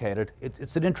reallocated,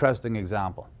 it's an interesting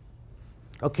example.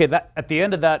 Okay, at the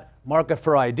end of that market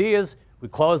for ideas, we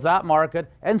close that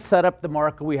market and set up the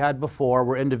market we had before,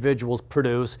 where individuals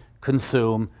produce,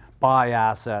 consume, buy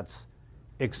assets,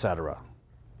 etc.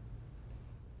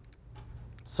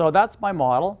 So that's my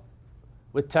model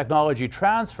with technology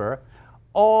transfer.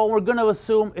 Oh, we're going to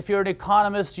assume, if you're an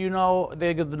economist, you know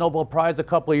they gave the Nobel Prize a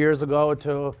couple of years ago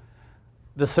to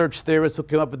the search theorists who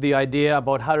came up with the idea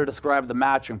about how to describe the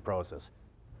matching process.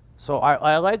 So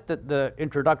I like the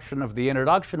introduction of the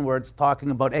introduction, where it's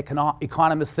talking about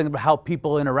economists thinking about how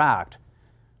people interact.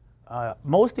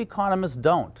 Most economists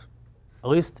don't.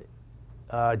 At least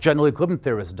general equilibrium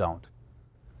theorists don't.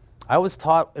 I was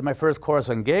taught in my first course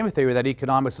on game theory that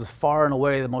economics is far and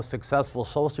away the most successful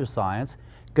social science,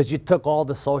 because you took all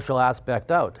the social aspect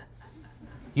out.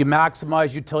 You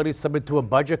maximize utility subject to a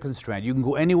budget constraint. You can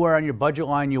go anywhere on your budget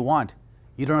line you want.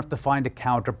 You don't have to find a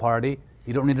counterparty.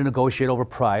 You don't need to negotiate over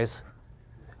price.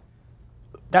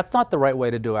 That's not the right way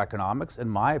to do economics, in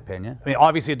my opinion. I mean,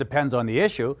 obviously it depends on the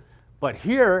issue, but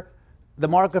here, the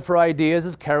market for ideas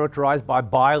is characterized by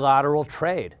bilateral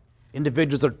trade.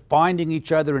 Individuals are finding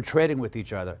each other and trading with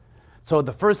each other. So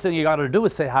the first thing you got to do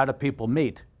is say, how do people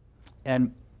meet?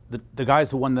 And the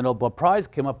guys who won the Nobel Prize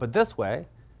came up with this way.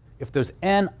 If there's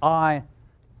Ni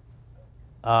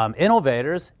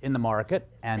innovators in the market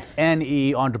and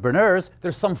Ne entrepreneurs,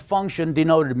 there's some function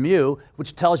denoted mu,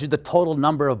 which tells you the total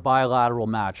number of bilateral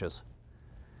matches.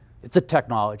 It's a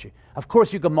technology. Of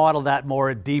course, you can model that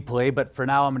more deeply, but for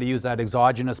now, I'm going to use that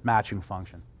exogenous matching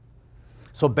function.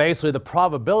 So basically, the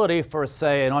probability for,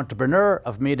 say, an entrepreneur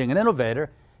of meeting an innovator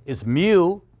is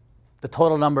mu, the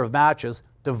total number of matches,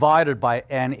 divided by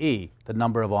Ne, the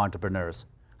number of entrepreneurs.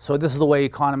 So this is the way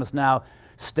economists now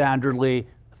standardly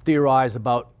theorize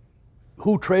about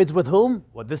who trades with whom.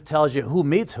 Well, this tells you who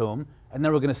meets whom, and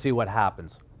then we're going to see what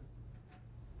happens.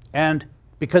 And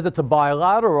because it's a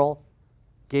bilateral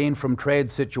gain from trade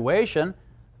situation,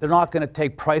 they're not going to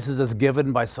take prices as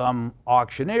given by some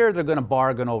auctioneer. They're going to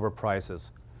bargain over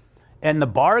prices. And the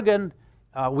bargain,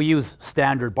 we use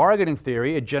standard bargaining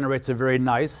theory. It generates a very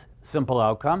nice, simple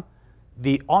outcome.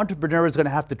 The entrepreneur is going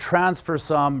to have to transfer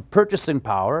some purchasing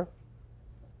power.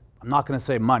 I'm not going to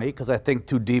say money, because I think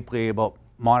too deeply about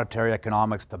monetary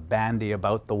economics to bandy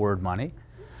about the word money.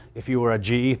 If you were a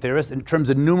GE theorist, in terms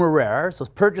of numeraire, so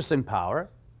it's purchasing power.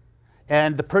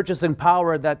 And the purchasing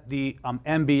power that the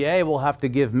MBA will have to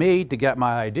give me to get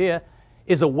my idea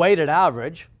is a weighted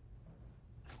average.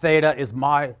 Theta is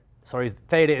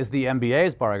the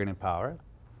MBA's bargaining power.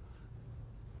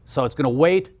 So it's going to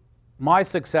weight my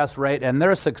success rate and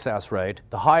their success rate.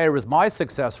 The higher is my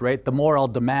success rate, the more I'll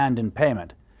demand in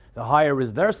payment. The higher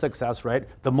is their success rate,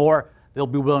 the more they'll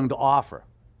be willing to offer.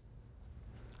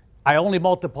 I only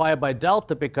multiply it by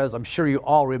delta because I'm sure you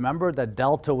all remember that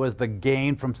delta was the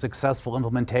gain from successful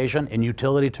implementation in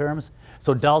utility terms.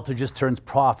 So delta just turns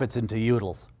profits into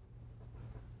utils.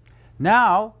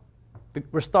 Now,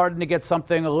 we're starting to get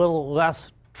something a little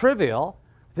less trivial.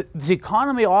 The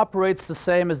economy operates the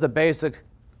same as the basic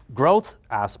growth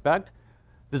aspect.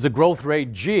 There's a growth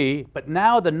rate G, but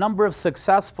now the number of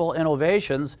successful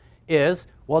innovations is,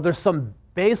 well, there's some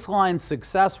baseline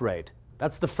success rate.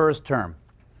 That's the first term.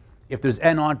 If there's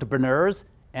N entrepreneurs,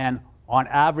 and on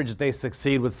average they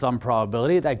succeed with some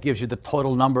probability, that gives you the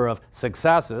total number of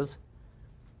successes.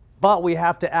 But we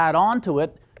have to add on to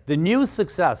it the new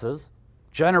successes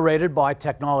generated by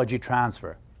technology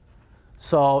transfer.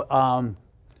 So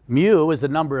mu is the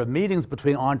number of meetings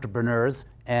between entrepreneurs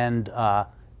and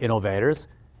innovators,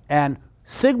 and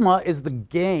sigma is the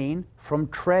gain from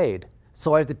trade.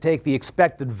 So I have to take the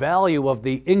expected value of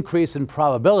the increase in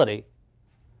probability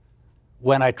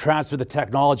when I transfer the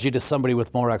technology to somebody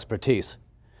with more expertise.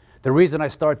 The reason I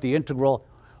start the integral,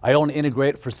 I only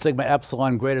integrate for sigma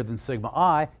epsilon greater than sigma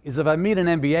I, is if I meet an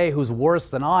MBA who's worse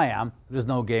than I am, there's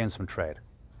no gains from trade.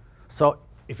 So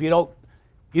if you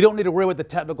don't need to worry with the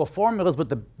technical formulas, but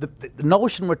the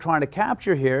notion we're trying to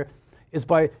capture here is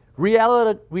by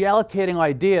reallocating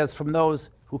ideas from those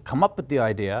who come up with the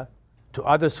idea to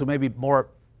others who may be more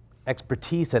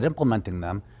expertise at implementing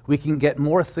them, we can get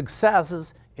more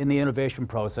successes in the innovation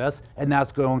process, and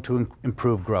that's going to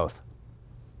improve growth.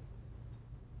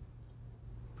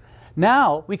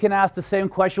 Now, we can ask the same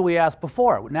question we asked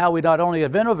before. Now we not only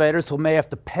have innovators who may have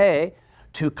to pay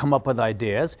to come up with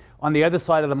ideas. On the other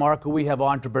side of the market, we have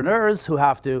entrepreneurs who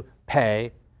have to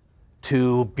pay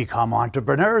to become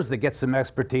entrepreneurs that get some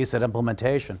expertise at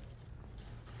implementation.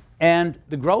 And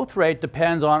the growth rate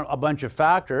depends on a bunch of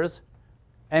factors,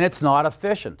 and it's not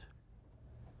efficient.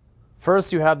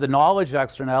 First, you have the knowledge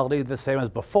externality, the same as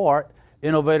before.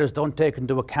 Innovators don't take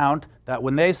into account that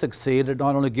when they succeed, it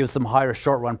not only gives them higher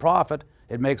short-run profit,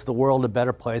 it makes the world a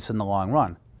better place in the long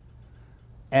run.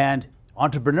 And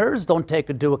entrepreneurs don't take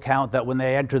into account that when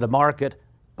they enter the market,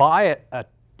 buy an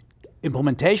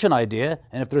implementation idea,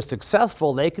 and if they're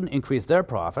successful, they can increase their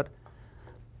profit,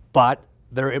 but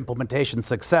their implementation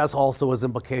success also has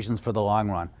implications for the long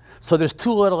run. So there's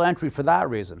too little entry for that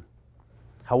reason.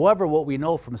 However, what we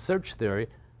know from search theory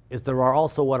is there are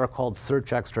also what are called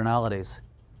search externalities.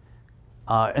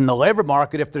 In the labor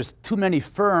market, if there's too many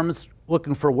firms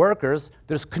looking for workers,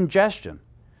 there's congestion.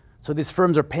 So these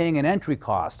firms are paying an entry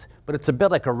cost, but it's a bit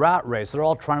like a rat race. They're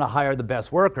all trying to hire the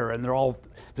best worker, and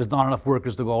there's not enough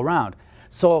workers to go around.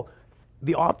 So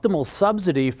the optimal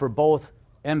subsidy for both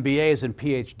MBAs and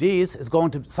PhDs is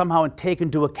going to somehow take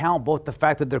into account both the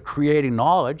fact that they're creating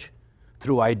knowledge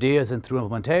through ideas and through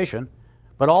implementation,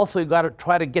 but also you've got to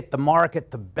try to get the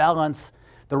market to balance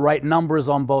the right numbers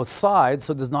on both sides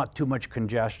so there's not too much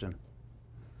congestion.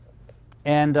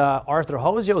 And Arthur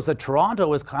Hosios at Toronto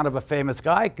was kind of a famous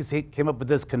guy because he came up with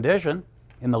this condition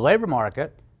in the labor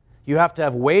market. You have to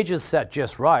have wages set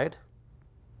just right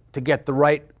to get the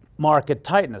right market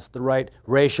tightness, the right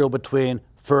ratio between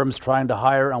firms trying to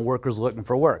hire and workers looking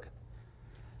for work.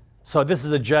 So this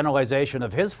is a generalization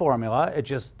of his formula. It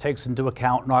just takes into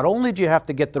account not only do you have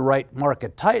to get the right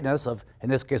market tightness of, in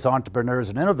this case, entrepreneurs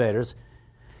and innovators,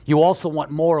 you also want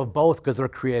more of both because they're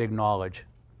creating knowledge.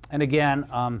 And again,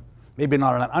 maybe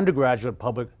not in an undergraduate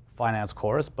public finance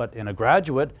course, but in a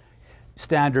graduate,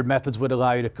 standard methods would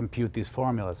allow you to compute these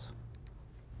formulas.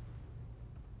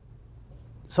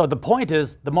 So the point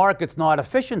is, the market's not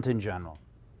efficient in general.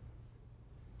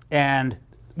 And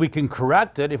we can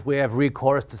correct it if we have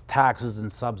recourse to taxes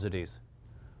and subsidies.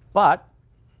 But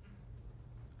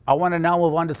I want to now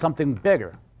move on to something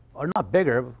bigger. Or not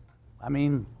bigger, I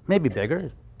mean, maybe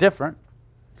bigger, different.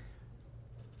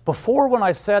 Before, when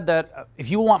I said that if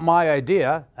you want my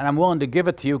idea, and I'm willing to give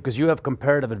it to you because you have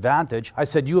comparative advantage, I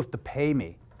said you have to pay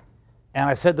me. And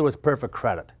I said there was perfect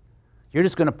credit. You're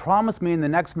just going to promise me in the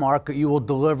next market you will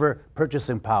deliver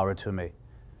purchasing power to me.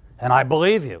 And I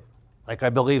believe you. Like I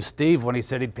believe Steve when he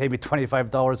said he'd pay me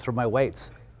 $25 for my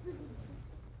weights.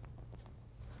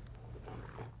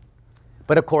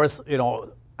 But of course, you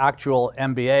know, actual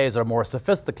MBAs are more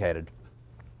sophisticated.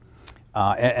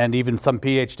 And even some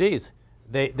PhDs.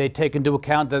 They take into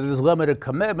account that there's limited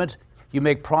commitment, you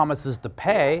make promises to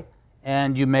pay,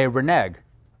 and you may renege.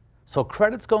 So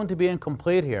credit's going to be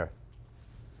incomplete here.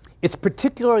 It's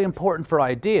particularly important for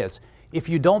ideas. If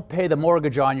you don't pay the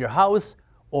mortgage on your house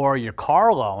or your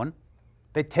car loan,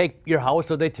 they take your house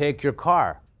or they take your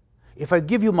car. If I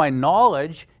give you my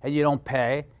knowledge and you don't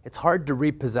pay, it's hard to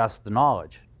repossess the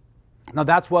knowledge. Now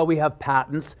that's why we have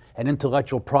patents and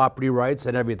intellectual property rights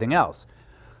and everything else.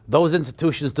 Those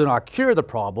institutions do not cure the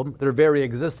problem. Their very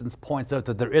existence points out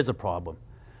that there is a problem.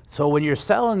 So when you're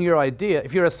selling your idea,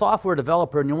 if you're a software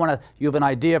developer and you have an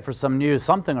idea for some new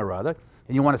something or other,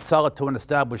 and you want to sell it to an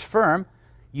established firm,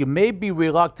 you may be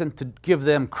reluctant to give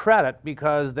them credit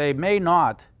because they may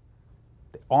not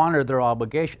honor their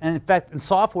obligation. And in fact, in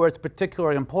software, it's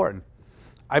particularly important.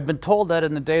 I've been told that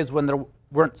in the days when there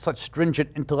weren't such stringent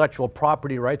intellectual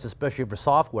property rights, especially for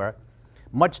software,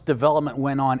 much development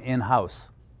went on in-house.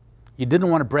 You didn't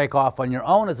want to break off on your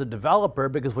own as a developer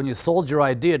because when you sold your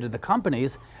idea to the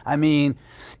companies, I mean,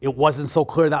 it wasn't so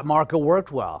clear that market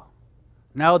worked well.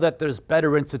 Now that there's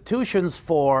better institutions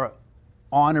for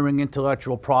honoring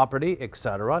intellectual property,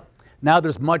 etc., now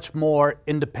there's much more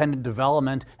independent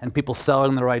development and people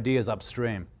selling their ideas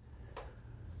upstream.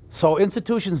 So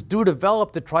institutions do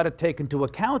develop to try to take into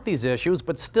account these issues,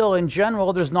 but still, in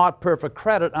general, there's not perfect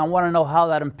credit. And I want to know how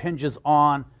that impinges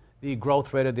on the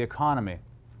growth rate of the economy.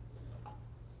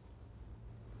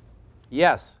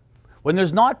 Yes, when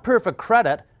there's not perfect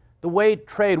credit, the way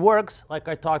trade works, like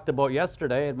I talked about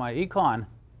yesterday at my econ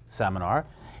seminar,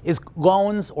 is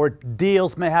loans or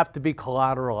deals may have to be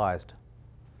collateralized.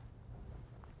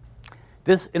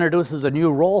 This introduces a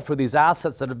new role for these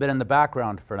assets that have been in the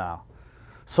background for now.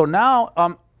 So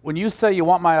now, when you say you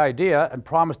want my idea and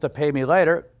promise to pay me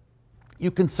later,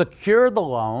 you can secure the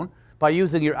loan by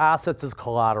using your assets as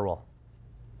collateral.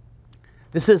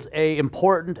 This is an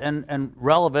important and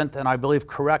relevant and I believe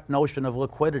correct notion of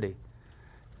liquidity.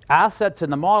 Assets in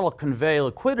the model convey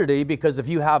liquidity because if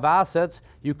you have assets,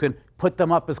 you can put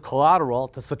them up as collateral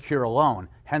to secure a loan.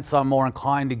 Hence, I'm more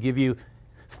inclined to give you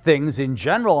things in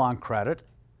general on credit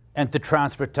and to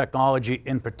transfer technology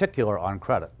in particular on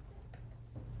credit.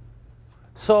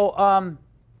 So,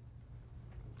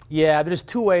 yeah, there's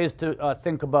two ways to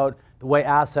think about the way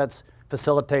assets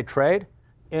facilitate trade.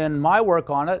 In my work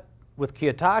on it with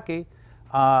Kiyotaki,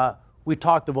 we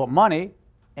talked about money,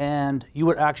 and you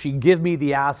would actually give me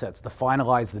the assets to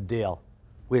finalize the deal.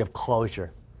 We'd have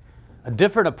closure. A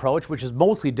different approach, which is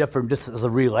mostly different just as a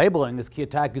relabeling, is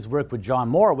Kiyotaki's work with John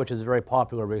Moore, which is very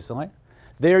popular recently.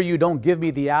 There you don't give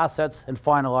me the assets and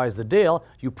finalize the deal.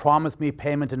 You promise me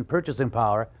payment and purchasing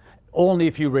power. Only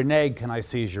if you renege can I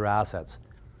seize your assets.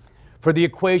 For the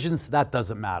equations, that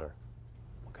doesn't matter.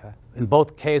 Okay? In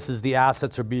both cases, the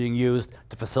assets are being used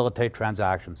to facilitate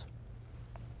transactions.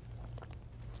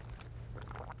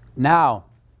 Now,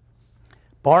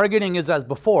 bargaining is as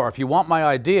before. If you want my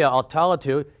idea, I'll tell it to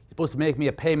you. You're supposed to make me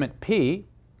a payment P.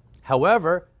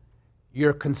 However,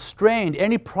 you're constrained.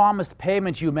 Any promised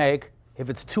payment you make, if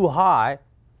it's too high,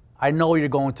 I know you're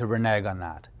going to renege on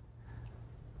that.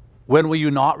 When will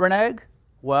you not renege?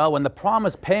 Well, when the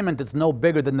promised payment is no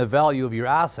bigger than the value of your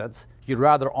assets, you'd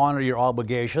rather honor your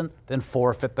obligation than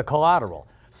forfeit the collateral.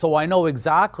 So I know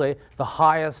exactly the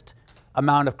highest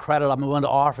amount of credit I'm willing to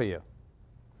offer you.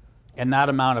 And that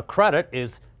amount of credit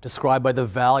is described by the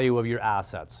value of your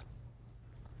assets.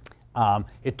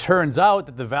 It turns out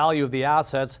that the value of the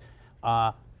assets,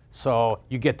 so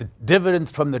you get the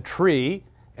dividends from the tree,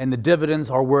 and the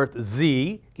dividends are worth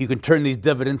Z. You can turn these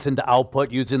dividends into output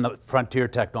using the frontier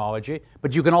technology,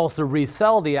 but you can also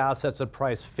resell the assets at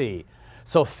price phi.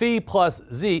 So phi plus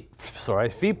Z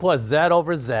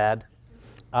over Z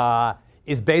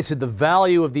is basically the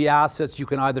value of the assets you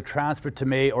can either transfer to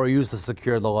me or use to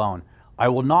secure the loan.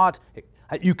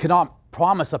 You cannot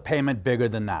promise a payment bigger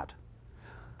than that.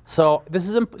 So this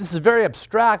is very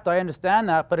abstract, I understand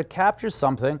that, but it captures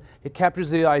something. It captures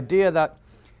the idea that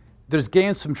there's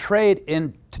gains from trade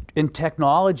in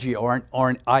technology or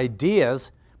in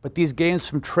ideas, but these gains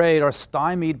from trade are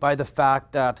stymied by the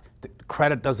fact that the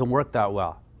credit doesn't work that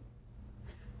well.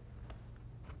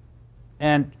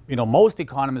 And most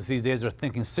economists these days are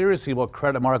thinking seriously about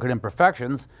credit market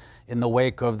imperfections in the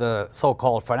wake of the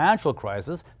so-called financial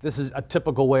crisis. This is a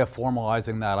typical way of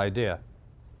formalizing that idea.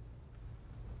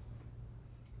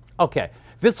 Okay,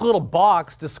 this little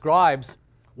box describes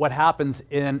what happens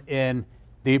in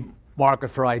the market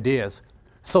for ideas.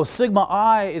 So sigma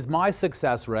I is my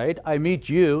success rate. I meet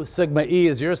you. Sigma E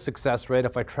is your success rate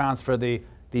if I transfer the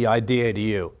idea to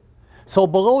you. So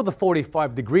below the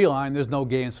 45-degree line, there's no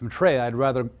gains from trade. I'd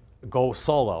rather go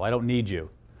solo. I don't need you.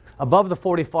 Above the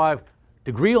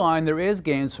 45-degree line, there is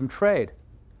gains from trade.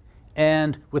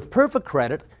 And with perfect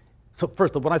credit, so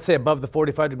first, when I say above the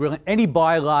 45-degree line, any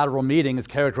bilateral meeting is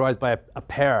characterized by a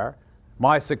pair.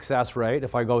 My success rate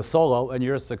if I go solo, and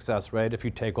your success rate if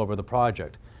you take over the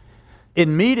project.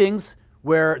 In meetings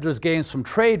where there's gains from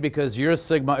trade because your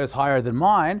sigma is higher than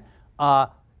mine,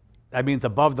 that means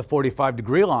above the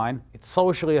 45-degree line, it's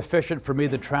socially efficient for me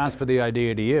to transfer the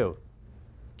idea to you.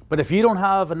 But if you don't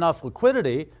have enough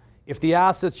liquidity, if the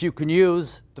assets you can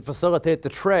use to facilitate the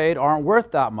trade aren't worth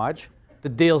that much, the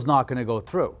deal's not going to go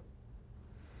through.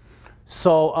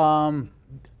 So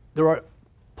there are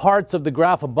parts of the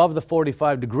graph above the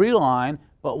 45-degree line,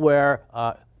 but where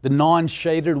the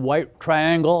non-shaded white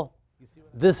triangle,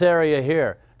 this area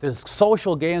here, there's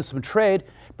social gains from trade,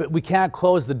 but we can't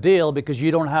close the deal because you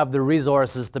don't have the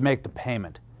resources to make the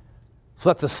payment. So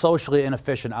that's a socially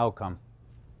inefficient outcome.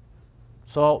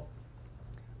 So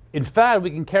in fact, we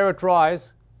can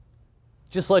characterize,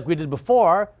 just like we did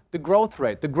before, the growth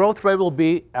rate. The growth rate will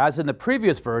be, as in the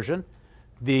previous version,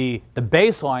 the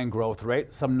baseline growth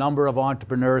rate, some number of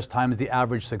entrepreneurs times the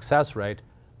average success rate,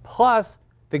 plus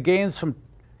the gains from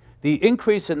the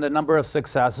increase in the number of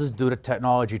successes due to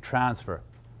technology transfer.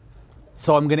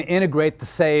 So I'm going to integrate the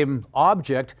same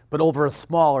object, but over a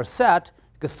smaller set,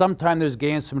 because sometimes there's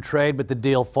gains from trade, but the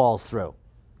deal falls through.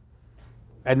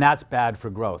 And that's bad for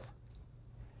growth.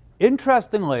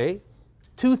 Interestingly,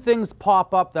 two things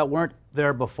pop up that weren't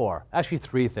there before. Actually,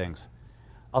 three things.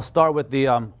 I'll start with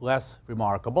the less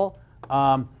remarkable.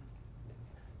 Turns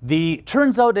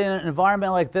out in an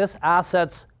environment like this,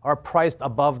 assets are priced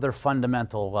above their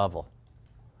fundamental level.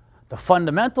 The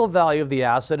fundamental value of the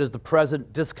asset is the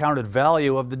present discounted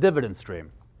value of the dividend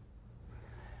stream.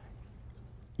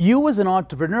 You as an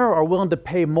entrepreneur are willing to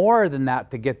pay more than that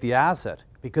to get the asset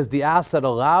because the asset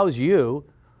allows you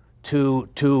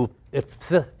it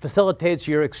facilitates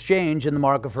your exchange in the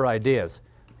market for ideas.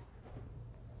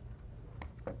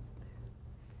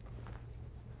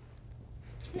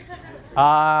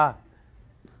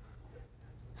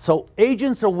 So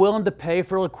agents are willing to pay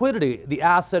for liquidity. The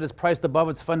asset is priced above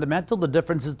its fundamental. The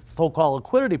difference is the so-called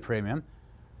liquidity premium,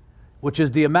 which is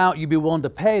the amount you'd be willing to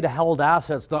pay to hold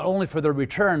assets not only for their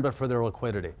return, but for their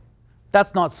liquidity.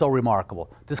 That's not so remarkable.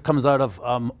 This comes out of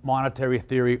Monetary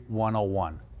Theory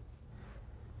 101.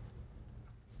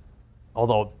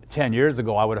 Although 10 years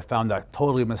ago, I would have found that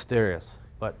totally mysterious.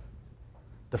 But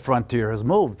the frontier has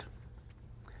moved.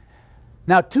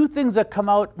 Now, two things that come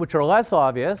out which are less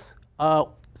obvious.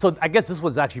 So I guess this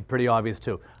was actually pretty obvious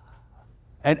too.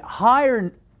 A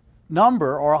higher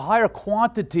number or a higher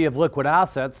quantity of liquid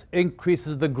assets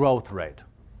increases the growth rate.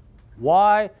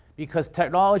 Why? Because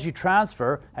technology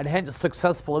transfer and hence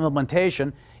successful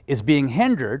implementation is being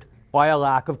hindered by a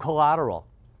lack of collateral.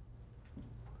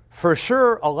 For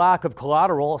sure, a lack of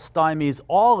collateral stymies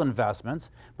all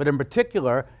investments, but in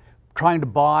particular, trying to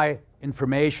buy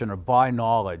information or buy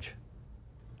knowledge.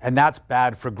 And that's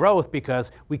bad for growth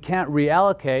because we can't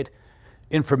reallocate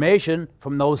information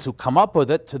from those who come up with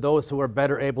it to those who are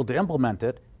better able to implement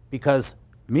it because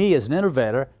me as an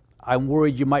innovator, I'm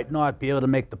worried you might not be able to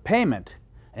make the payment.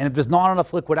 And if there's not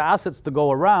enough liquid assets to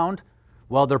go around,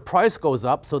 well, their price goes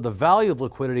up, so the value of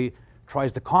liquidity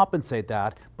tries to compensate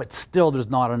that, but still there's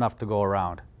not enough to go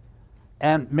around.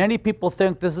 And many people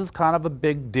think this is kind of a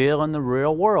big deal in the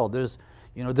real world. There's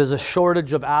a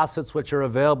shortage of assets which are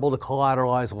available to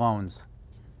collateralize loans.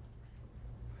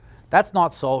 That's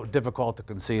not so difficult to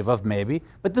conceive of, maybe.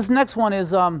 But this next one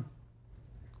is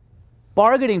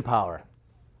bargaining power.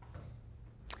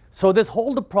 So this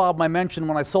holdup problem I mentioned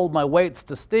when I sold my weights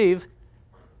to Steve,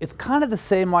 it's kind of the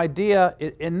same idea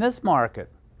in this market.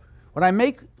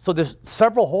 So there's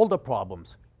several holdup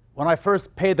problems. When I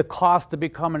first pay the cost to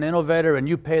become an innovator and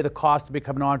you pay the cost to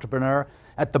become an entrepreneur,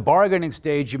 at the bargaining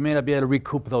stage, you may not be able to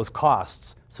recoup those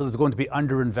costs. So there's going to be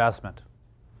underinvestment.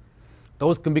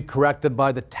 Those can be corrected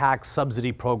by the tax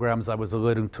subsidy programs I was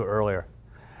alluding to earlier.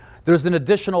 There's an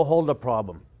additional holdup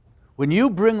problem. When you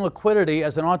bring liquidity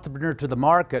as an entrepreneur to the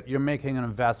market, you're making an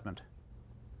investment.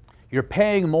 You're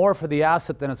paying more for the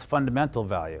asset than its fundamental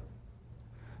value.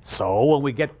 So when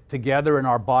we get together in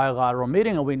our bilateral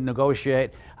meeting and we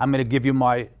negotiate, I'm going to give you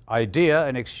my idea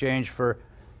in exchange for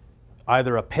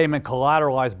either a payment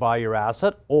collateralized by your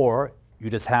asset or you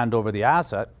just hand over the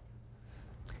asset,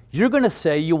 you're going to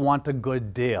say you want a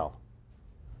good deal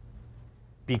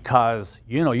because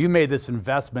you made this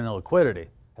investment in liquidity.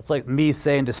 It's like me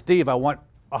saying to Steve, I want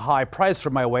a high price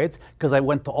for my weights because I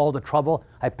went to all the trouble,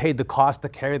 I paid the cost to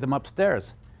carry them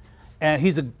upstairs. And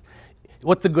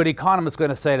what's a good economist going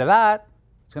to say to that?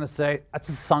 He's going to say, that's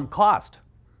a sunk cost.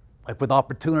 Like with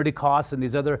opportunity costs and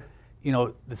these other,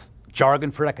 this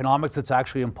jargon for economics that's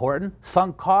actually important.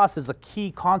 Sunk cost is a key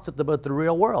concept about the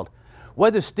real world.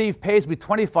 Whether Steve pays me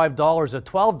 $25 or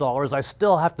 $12, I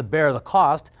still have to bear the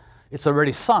cost. It's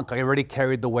already sunk. I already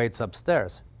carried the weights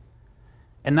upstairs.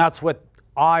 And that's what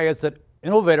I, as an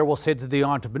innovator, will say to the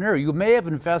entrepreneur. You may have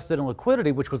invested in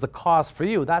liquidity, which was a cost for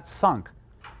you. That's sunk.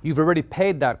 You've already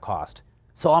paid that cost.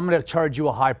 So I'm going to charge you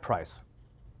a high price.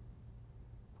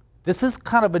 This is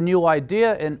kind of a new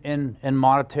idea in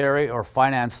monetary or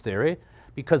finance theory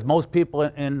because most people,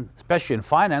 especially in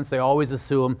finance, they always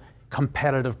assume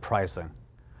competitive pricing.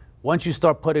 Once you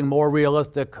start putting more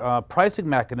realistic pricing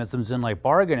mechanisms in, like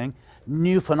bargaining,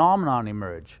 new phenomenon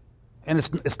emerge. And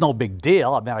it's no big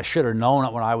deal. I mean, I should have known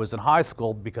it when I was in high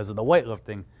school because of the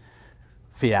weightlifting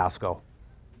fiasco.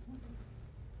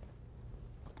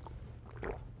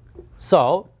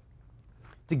 So,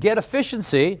 to get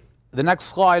efficiency, the next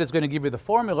slide is going to give you the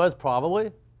formulas,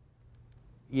 probably.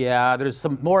 Yeah, there's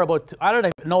some more about, I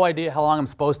have no idea how long I'm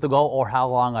supposed to go or how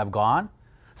long I've gone.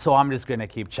 So I'm just going to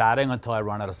keep chatting until I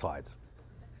run out of slides.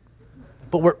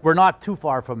 But we're not too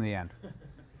far from the end.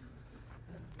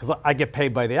 Because I get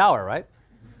paid by the hour, right?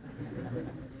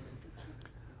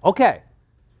 Okay.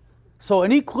 So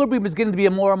an equilibrium is going to be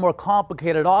a more and more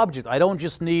complicated object. I don't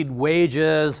just need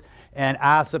wages and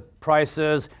asset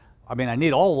prices. I mean, I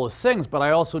need all those things, but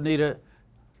I also need to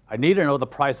know the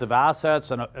price of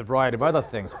assets and a variety of other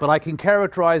things. But I can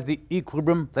characterize the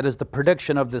equilibrium that is the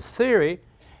prediction of this theory,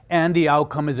 and the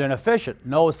outcome is inefficient.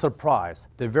 No surprise.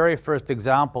 The very first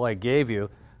example I gave you,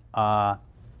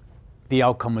 the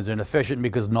outcome was inefficient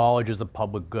because knowledge is a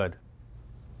public good.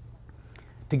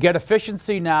 To get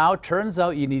efficiency now, turns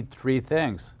out you need three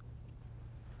things.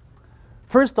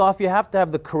 First off, you have to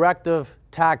have the corrective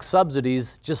tax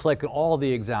subsidies, just like in all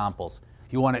the examples.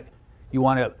 You want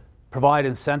to provide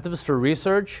incentives for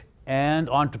research and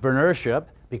entrepreneurship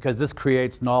because this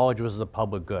creates knowledge, which is a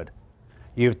public good.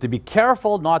 You have to be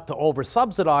careful not to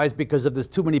over-subsidize because if there's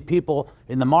too many people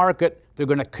in the market, they're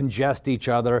going to congest each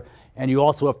other, and you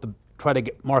also have to try to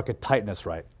get market tightness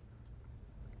right.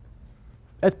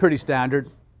 That's pretty standard.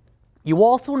 You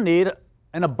also need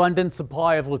an abundant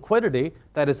supply of liquidity,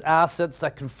 that is assets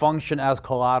that can function as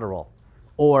collateral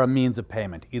or a means of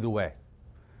payment, either way.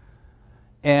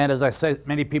 And as I said,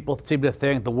 many people seem to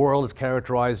think the world is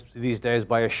characterized these days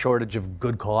by a shortage of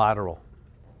good collateral.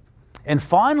 And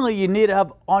finally, you need to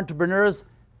have entrepreneurs,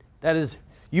 that is,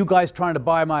 you guys trying to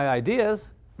buy my ideas.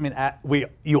 I mean,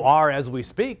 you are as we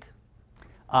speak.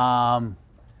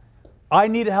 I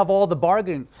need to have all the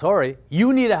bargaining,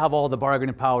 you need to have all the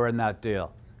bargaining power in that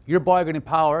deal. Your bargaining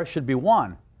power should be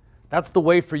one. That's the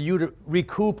way for you to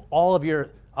recoup all of your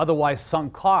otherwise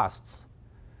sunk costs.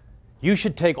 You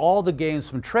should take all the gains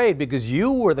from trade because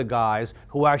you were the guys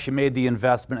who actually made the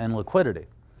investment in liquidity.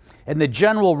 And the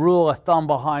general rule of thumb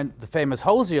behind the famous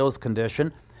Hozio's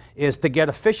condition is to get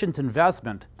efficient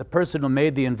investment, the person who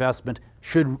made the investment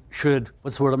should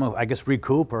what's the word, I guess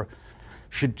recoup, or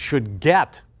should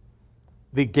get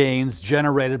the gains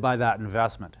generated by that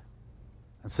investment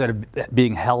instead of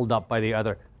being held up by the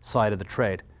other side of the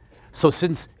trade. So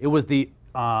since it was the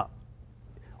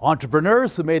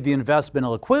entrepreneurs who made the investment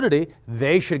in liquidity,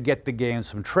 they should get the gains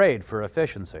from trade for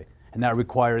efficiency. And that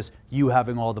requires you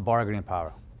having all the bargaining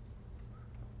power.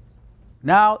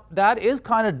 Now, that is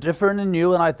kind of different in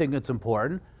you, and I think it's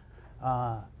important.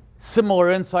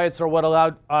 Similar insights are what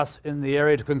allowed us in the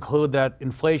area to conclude that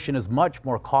inflation is much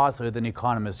more costly than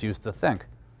economists used to think.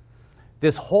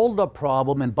 This hold-up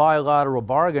problem in bilateral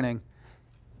bargaining,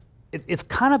 it's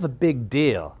kind of a big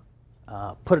deal.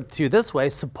 Put it to you this way,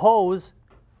 suppose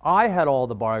I had all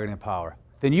the bargaining power,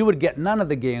 then you would get none of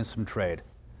the gains from trade.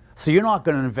 So you're not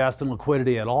going to invest in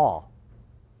liquidity at all.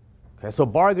 Okay, so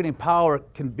bargaining power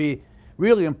can be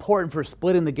really important for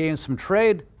splitting the gains from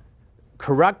trade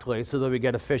correctly so that we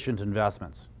get efficient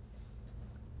investments.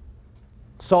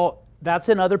 So that's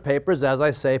in other papers, as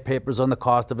I say, papers on the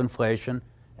cost of inflation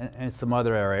and some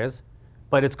other areas.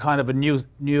 But it's kind of a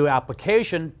new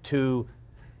application to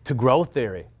growth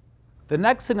theory. The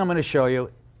next thing I'm going to show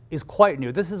you is quite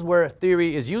new. This is where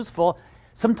theory is useful.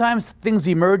 Sometimes things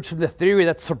emerge from the theory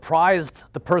that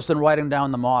surprised the person writing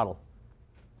down the model.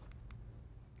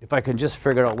 If I can just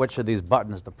figure out which of these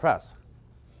buttons to press.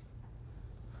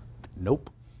 Nope.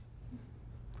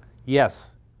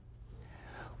 Yes.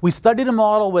 We studied a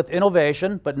model with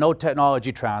innovation, but no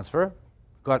technology transfer.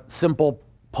 Got simple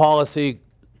policy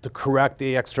to correct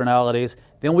the externalities.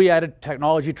 Then we added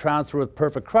technology transfer with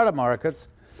perfect credit markets.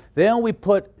 Then we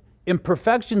put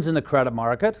imperfections in the credit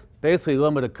market, basically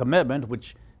limited commitment,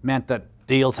 which meant that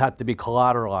deals had to be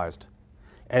collateralized.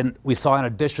 And we saw an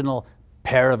additional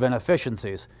pair of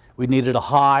inefficiencies. We needed a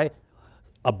high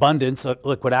abundance of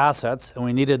liquid assets, and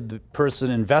we needed the person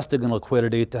investing in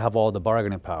liquidity to have all the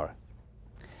bargaining power.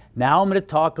 Now I'm going to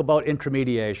talk about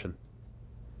intermediation.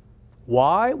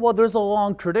 Why? Well, there's a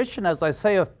long tradition, as I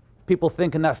say, of people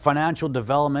thinking that financial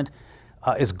development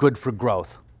is good for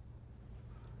growth.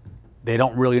 They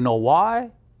don't really know why,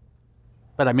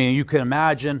 but I mean, you can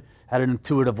imagine at an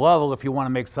intuitive level, if you want to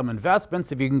make some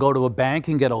investments, if you can go to a bank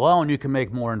and get a loan, you can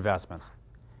make more investments.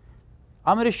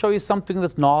 I'm going to show you something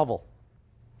that's novel,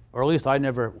 or at least I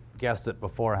never guessed it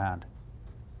beforehand.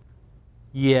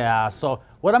 Yeah, so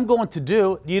what I'm going to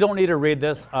do, you don't need to read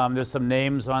this. There's some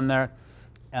names on there.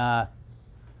 I'm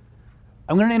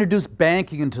going to introduce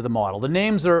banking into the model. The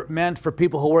names are meant for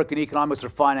people who work in economics or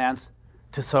finance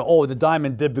to say, oh, the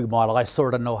Diamond-Dybvig model, I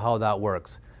sort of know how that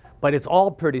works. But it's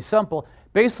all pretty simple.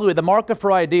 Basically, the market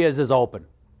for ideas is open.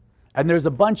 And there's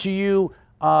a bunch of you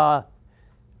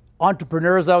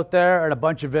entrepreneurs out there and a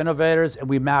bunch of innovators, and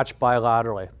we match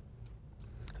bilaterally.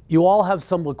 You all have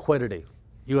some liquidity.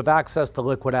 You have access to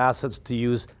liquid assets to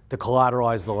use to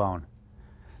collateralize the loan.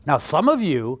 Now, some of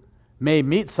you may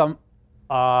meet some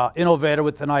innovator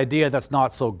with an idea that's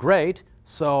not so great,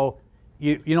 so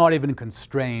you're not even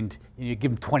constrained. You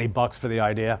give them 20 bucks for the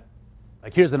idea.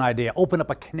 Like, here's an idea. Open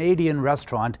up a Canadian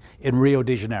restaurant in Rio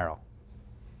de Janeiro.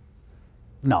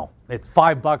 No, it's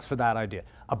 $5 for that idea.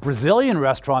 A Brazilian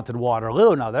restaurant in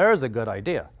Waterloo, now there's a good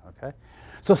idea, okay?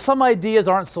 So some ideas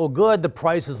aren't so good, the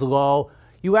price is low,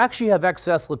 you actually have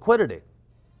excess liquidity.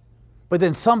 But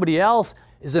then somebody else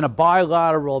is in a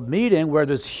bilateral meeting where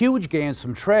there's huge gains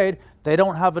from trade, they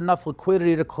don't have enough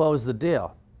liquidity to close the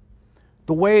deal.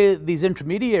 The way these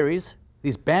intermediaries,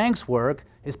 these banks work,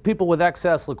 is people with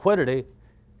excess liquidity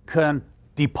can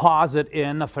deposit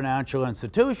in a financial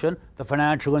institution. The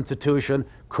financial institution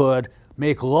could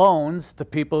make loans to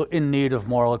people in need of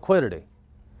more liquidity.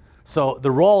 So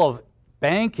the role of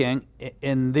banking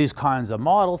in these kinds of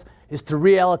models is to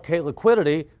reallocate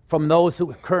liquidity from those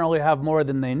who currently have more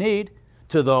than they need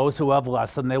to those who have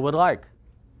less than they would like.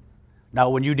 Now,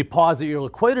 when you deposit your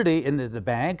liquidity into the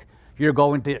bank, you're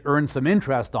going to earn some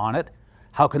interest on it.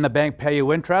 How can the bank pay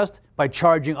you interest? By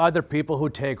charging other people who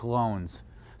take loans.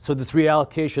 So this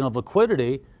reallocation of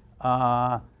liquidity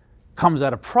comes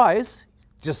at a price,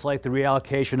 just like the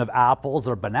reallocation of apples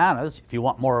or bananas. If you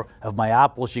want more of my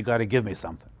apples, you got to give me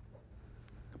something.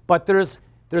 But there's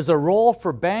a role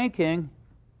for banking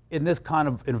in this kind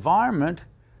of environment.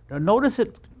 Now notice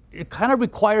it kind of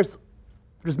requires,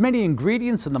 there's many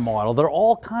ingredients in the model. They're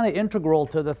all kind of integral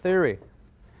to the theory.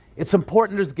 It's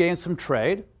important there's gains from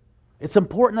trade. It's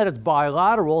important that it's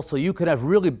bilateral, so you can have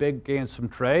really big gains from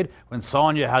trade. When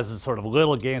Sonia has this sort of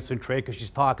little gains from trade because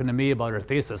she's talking to me about her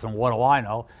thesis, and what do I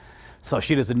know? So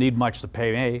she doesn't need much to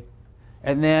pay me.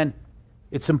 And then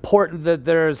it's important that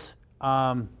there's,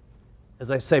 as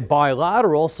I say,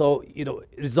 bilateral, so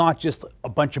it's not just a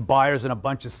bunch of buyers and a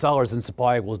bunch of sellers and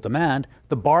supply equals demand.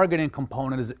 The bargaining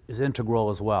component is integral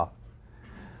as well.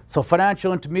 So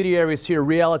financial intermediaries here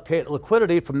reallocate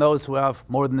liquidity from those who have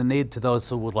more than the need to those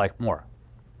who would like more.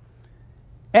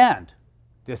 And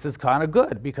this is kind of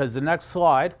good because the next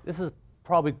slide, this is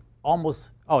probably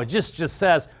almost, it just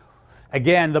says,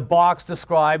 again, the box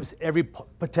describes every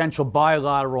potential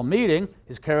bilateral meeting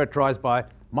is characterized by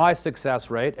my success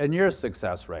rate and your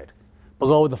success rate.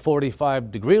 Below the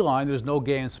 45-degree line, there's no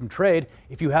gains from trade.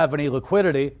 If you have any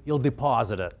liquidity, you'll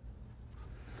deposit it.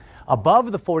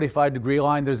 Above the 45-degree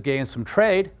line, there's gains from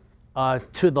trade.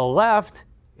 To the left,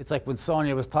 it's like when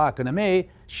Sonia was talking to me,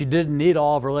 she didn't need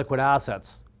all of her liquid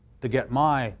assets to get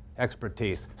my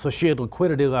expertise. So she had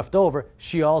liquidity left over.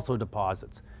 She also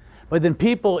deposits. But then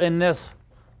people in this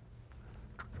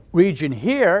region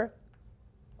here,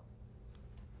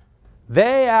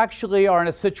 they actually are in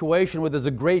a situation where there's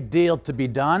a great deal to be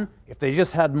done. If they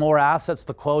just had more assets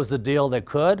to close the deal, they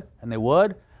could, and they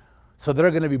would. So they're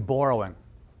going to be borrowing.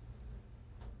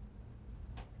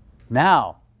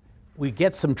 Now, we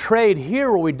get some trade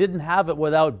here where we didn't have it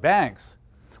without banks.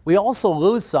 We also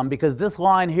lose some because this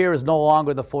line here is no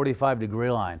longer the 45-degree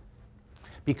line.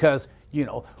 Because,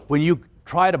 when you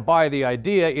try to buy the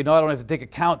idea, you not only have to take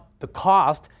account the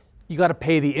cost, you got to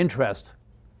pay the interest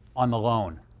on the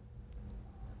loan.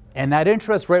 And that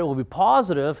interest rate will be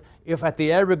positive if at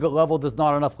the aggregate level there's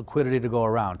not enough liquidity to go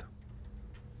around.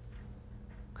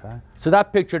 Okay? So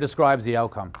that picture describes the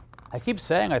outcome. I keep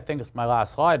saying I think it's my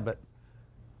last slide, but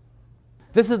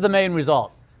this is the main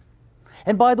result.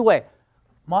 And by the way,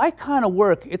 my kind of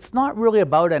work, it's not really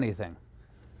about anything.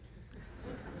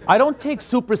 I don't take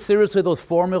super seriously those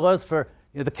formulas for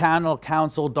the Canada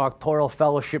Council doctoral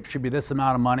fellowship should be this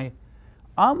amount of money.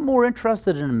 I'm more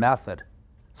interested in method.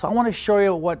 So I want to show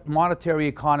you what monetary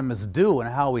economists do and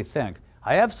how we think.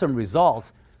 I have some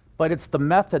results, but it's the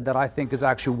method that I think is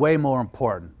actually way more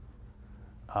important.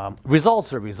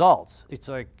 Results are results. It's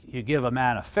like you give a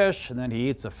man a fish and then he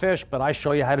eats a fish, but I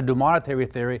show you how to do monetary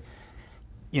theory.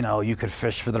 You could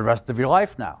fish for the rest of your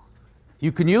life now.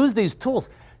 You can use these tools.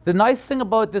 The nice thing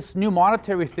about this new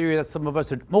monetary theory that some of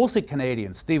us are mostly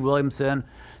Canadians, Steve Williamson,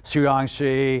 Suyang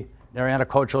Shi, Narayana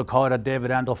Kocherlakota,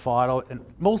 David Andolfato, and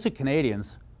mostly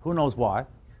Canadians, who knows why.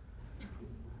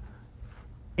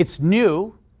 It's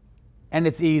new and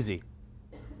it's easy.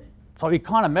 So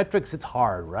econometrics, it's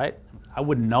hard, right? I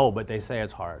wouldn't know, but they say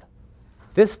it's hard.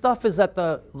 This stuff is at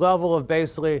the level of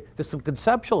basically, there's some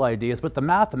conceptual ideas, but the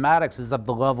mathematics is at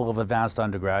the level of advanced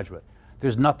undergraduate.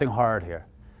 There's nothing hard here.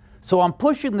 So I'm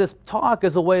pushing this talk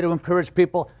as a way to encourage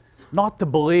people not to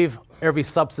believe every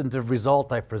substantive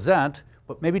result I present,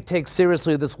 but maybe take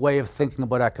seriously this way of thinking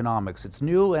about economics. It's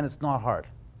new and it's not hard.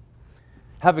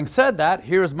 Having said that,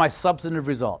 here's my substantive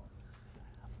result.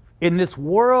 In this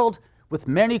world with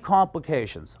many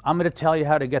complications, I'm going to tell you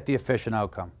how to get the efficient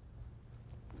outcome.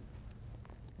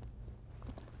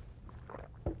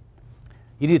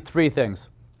 You need three things.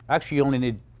 Actually, you only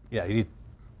need, you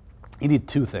need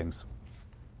two things.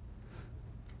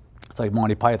 It's like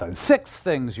Monty Python. 6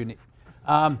 things you need.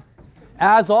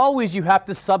 As always, you have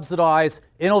to subsidize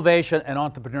innovation and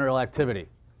entrepreneurial activity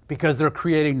because they're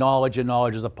creating knowledge, and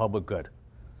knowledge is a public good.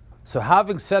 So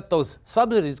having set those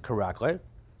subsidies correctly,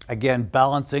 again,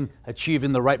 balancing,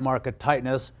 achieving the right market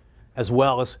tightness, as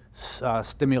well as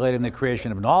stimulating the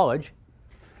creation of knowledge,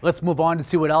 let's move on to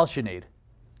see what else you need.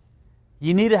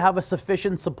 You need to have a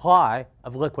sufficient supply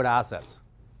of liquid assets.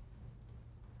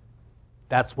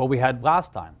 That's what we had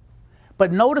last time.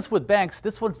 But notice with banks,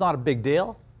 this one's not a big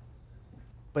deal,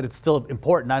 but it's still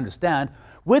important to understand.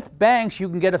 With banks, you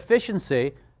can get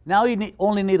efficiency. Now you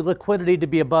only need liquidity to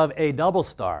be above A double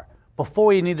star.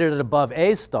 Before you needed it above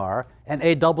A star, and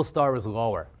A double star is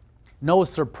lower. No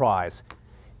surprise.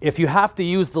 If you have to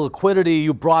use the liquidity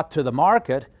you brought to the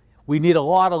market, we need a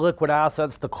lot of liquid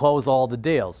assets to close all the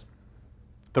deals.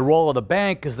 The role of the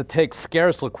bank is to take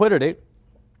scarce liquidity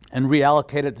and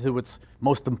reallocate it to its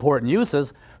most important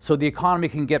uses so the economy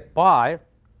can get by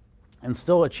and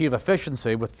still achieve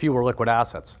efficiency with fewer liquid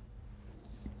assets.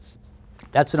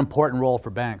 That's an important role for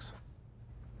banks.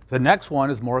 The next one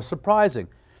is more surprising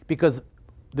because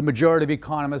the majority of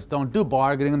economists don't do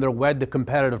bargaining and they're wed to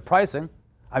competitive pricing.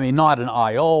 I mean, not in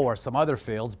I/O or some other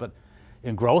fields, but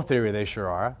in growth theory they sure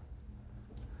are.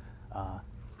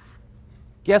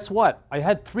 Guess what? I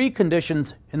had 3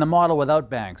 conditions in the model without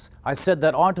banks. I said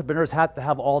that entrepreneurs had to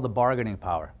have all the bargaining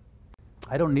power.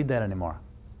 I don't need that anymore.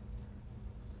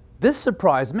 This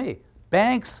surprised me.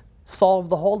 Banks solve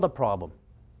the holdup problem.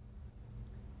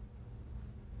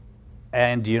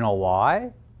 And do you know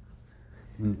why?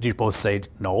 You both say,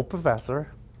 no,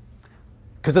 professor.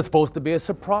 Because it's supposed to be a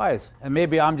surprise. And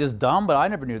maybe I'm just dumb, but I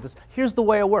never knew this. Here's the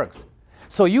way it works.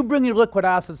 So you bring your liquid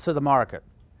assets to the market,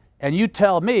 and you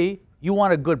tell me you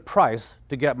want a good price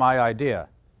to get my idea.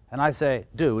 And I say,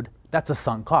 dude, that's a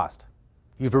sunk cost.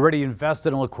 You've already invested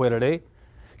in liquidity.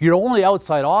 Your only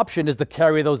outside option is to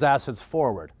carry those assets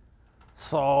forward.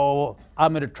 So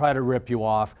I'm going to try to rip you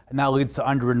off, and that leads to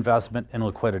underinvestment and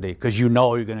liquidity because you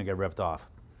know you're going to get ripped off.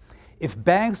 If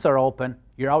banks are open,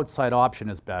 your outside option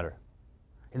is better.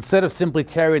 Instead of simply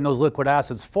carrying those liquid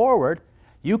assets forward,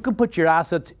 you can put your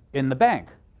assets in the bank,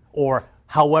 or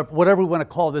however, whatever we want to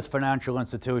call this financial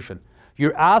institution.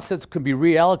 Your assets can be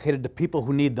reallocated to people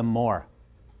who need them more.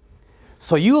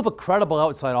 So you have a credible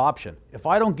outside option. If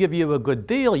I don't give you a good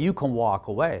deal, you can walk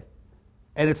away.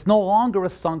 And it's no longer a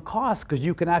sunk cost because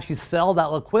you can actually sell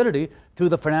that liquidity through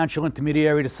the financial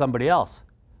intermediary to somebody else.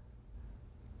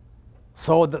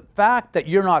 So the fact that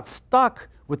you're not stuck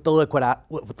with the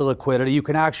liquidity, you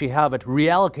can actually have it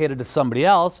reallocated to somebody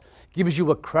else, gives you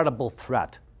a credible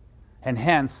threat. And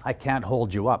hence, I can't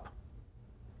hold you up.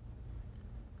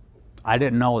 I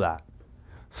didn't know that.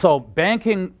 So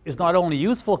banking is not only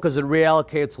useful because it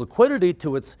reallocates liquidity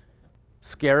to its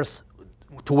scarce,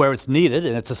 to where it's needed,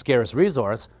 and it's a scarce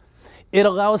resource, it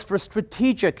allows for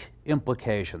strategic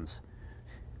implications.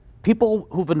 People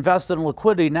who've invested in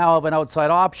liquidity now have an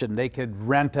outside option. They could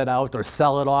rent it out or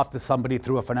sell it off to somebody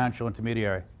through a financial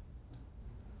intermediary.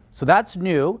 So that's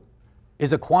new.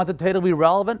 Is it quantitatively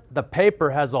relevant? The paper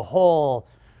has a whole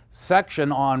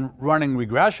section on running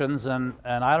regressions, and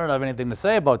I don't have anything to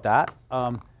say about that.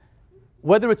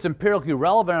 Whether it's empirically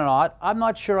relevant or not, I'm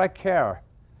not sure I care.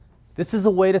 This is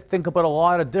a way to think about a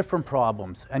lot of different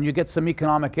problems, and you get some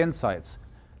economic insights.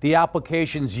 The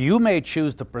applications you may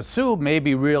choose to pursue may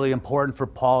be really important for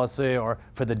policy or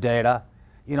for the data.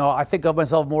 You know, I think of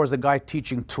myself more as a guy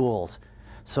teaching tools.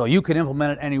 So you can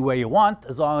implement it any way you want.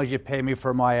 As long as you pay me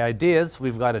for my ideas,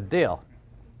 we've got a deal.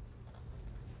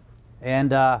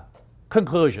 And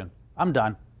conclusion, I'm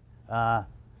done.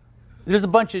 There's a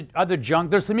bunch of other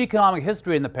junk. There's some economic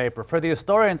history in the paper. For the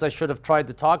historians, I should have tried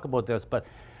to talk about this, but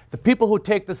the people who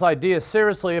take this idea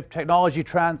seriously of technology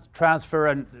transfer,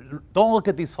 and don't look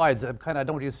at these slides. I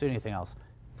don't want you to see anything else.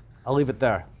 I'll leave it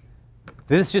there.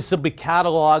 This just simply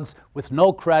catalogs with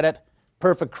no credit,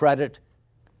 perfect credit,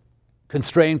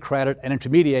 constrained credit, and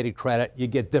intermediated credit. You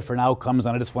get different outcomes,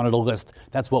 and I just wanted to list.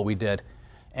 That's what we did.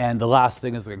 And the last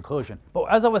thing is the conclusion. But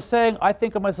as I was saying, I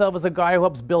think of myself as a guy who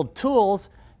helps build tools,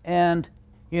 and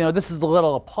you know, this is the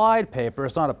little applied paper.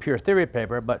 It's not a pure theory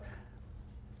paper, but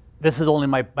this is only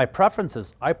my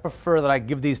preferences. I prefer that I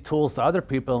give these tools to other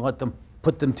people and let them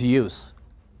put them to use.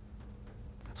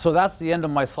 So that's the end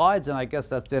of my slides, and I guess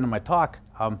that's the end of my talk.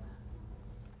 I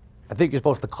think you're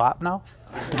supposed to clap now.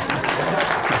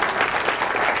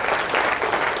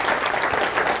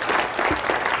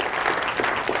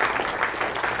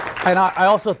 And I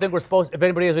also think we're supposed, if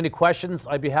anybody has any questions,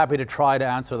 I'd be happy to try to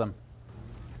answer them.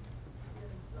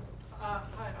 Hi,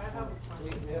 I have a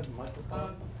question. We have a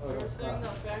microphone. You're saying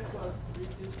that banks are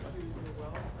redistributing the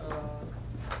wealth,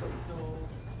 so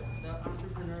the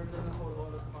entrepreneur doesn't hold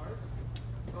all the cards.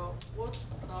 But what's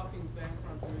stopping banks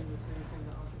from doing the same thing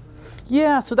that entrepreneurs do?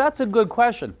 Yeah, so that's a good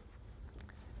question.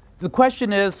 The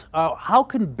question is, how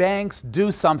can banks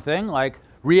do something like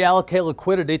reallocate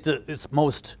liquidity to its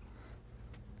most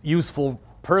useful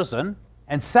person,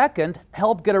 and second,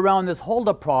 help get around this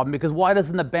holdup problem, because why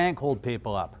doesn't the bank hold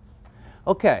people up?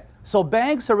 Okay, so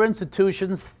banks are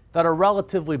institutions that are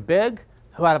relatively big,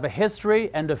 who have a history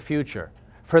and a future.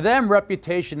 For them,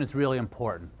 reputation is really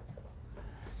important.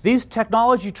 These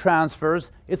technology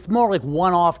transfers, it's more like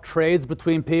one-off trades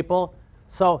between people.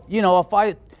 So, you know,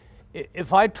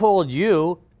 if I told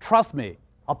you, trust me,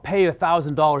 I'll pay you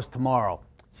 $1,000 tomorrow,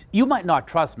 you might not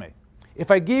trust me.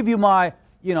 If I gave you my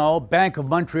Bank of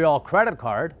Montreal credit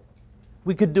card,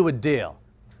 we could do a deal.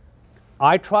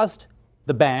 I trust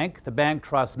the bank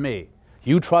trusts me.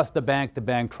 You trust the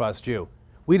bank trusts you.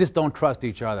 We just don't trust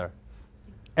each other.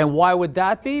 And why would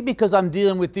that be? Because I'm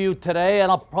dealing with you today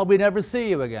and I'll probably never see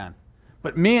you again.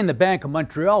 But me and the Bank of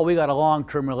Montreal, we got a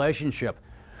long-term relationship.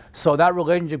 So that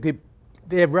relationship,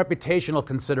 they have reputational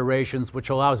considerations, which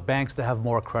allows banks to have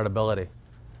more credibility.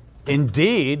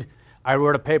 Indeed, I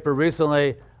wrote a paper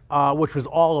recently which was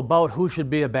all about who should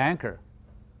be a banker.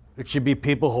 It should be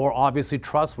people who are obviously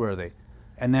trustworthy.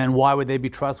 And then why would they be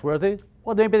trustworthy?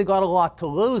 Well, maybe they got a lot to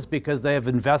lose because they have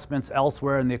investments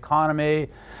elsewhere in the economy.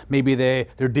 Maybe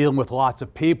they're dealing with lots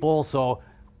of people, so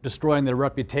destroying their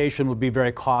reputation would be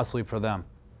very costly for them.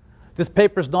 This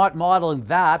paper's not modeling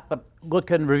that, but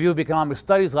look in Review of Economic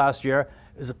Studies last year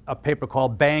is a paper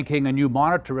called Banking, a New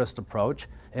Monetarist Approach,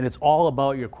 and it's all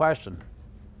about your question.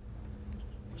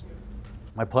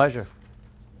 My pleasure.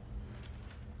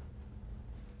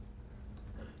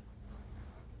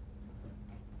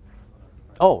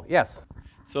 Oh, yes.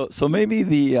 So maybe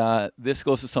this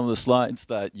goes to some of the slides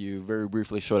that you very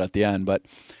briefly showed at the end, but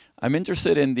I'm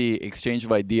interested in the exchange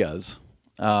of ideas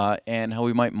and how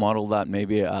we might model that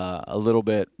maybe a little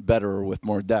bit better with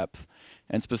more depth.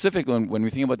 And specifically, when we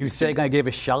think about... You saying I gave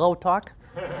a shallow talk?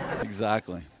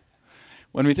 Exactly.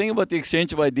 When we think about the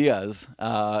exchange of ideas,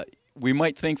 we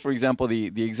might think, for example,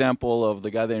 the example of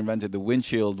the guy that invented the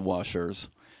windshield washers.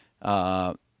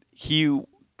 He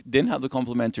didn't have the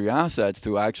complementary assets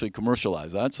to actually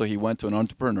commercialize that, so he went to an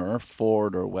entrepreneur,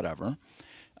 Ford or whatever,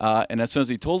 and as soon as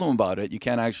he told him about it, you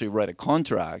can't actually write a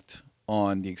contract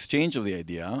on the exchange of the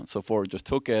idea, so Ford just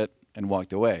took it and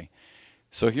walked away.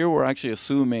 So here we're actually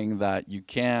assuming that you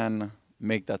can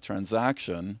make that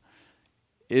transaction.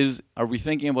 Are we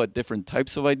thinking about different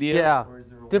types of ideas? Yeah,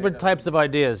 different types of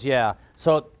ideas, yeah.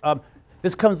 So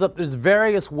this comes up, there's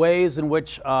various ways in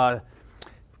which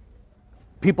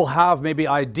people have maybe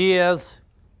ideas.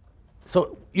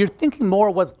 So you're thinking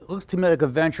more what looks to me like a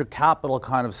venture capital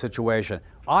kind of situation.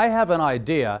 I have an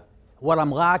idea, what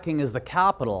I'm lacking is the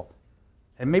capital,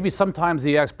 and maybe sometimes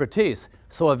the expertise.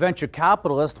 So a venture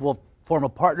capitalist will form a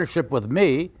partnership with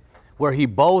me where he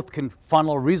both can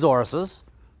funnel resources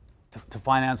to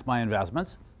finance my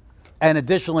investments, and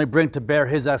additionally bring to bear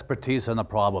his expertise on the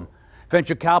problem.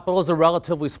 Venture capital is a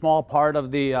relatively small part of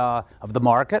the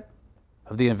market,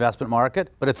 of the investment market,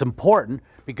 but it's important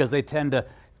because they tend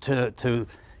to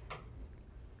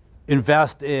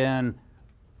invest in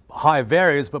high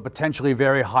values but potentially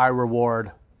very high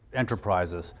reward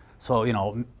enterprises. So, you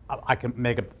know, I can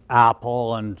make an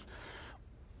Apple and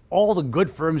all the good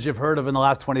firms you've heard of in the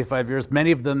last 25 years,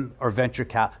 many of them are venture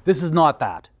cap. This is not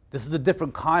that. This is a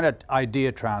different kind of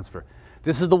idea transfer.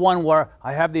 This is the one where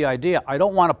I have the idea. I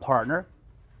don't want a partner.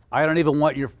 I don't even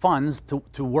want your funds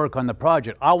to work on the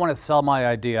project. I want to sell my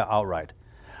idea outright.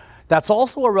 That's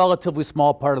also a relatively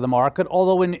small part of the market,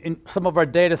 although in some of our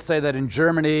data say that in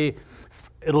Germany,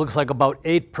 it looks like about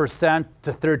 8%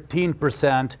 to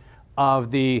 13%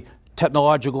 of the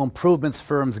technological improvements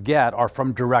firms get are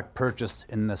from direct purchase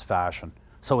in this fashion.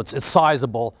 So it's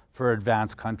sizable for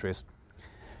advanced countries.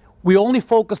 We only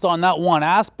focused on that one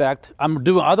aspect. I'm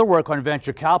doing other work on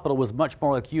venture capital was much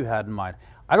more like you had in mind.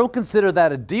 I don't consider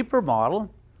that a deeper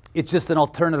model. It's just an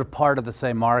alternative part of the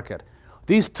same market.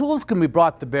 These tools can be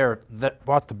brought to bear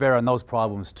on those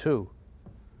problems too.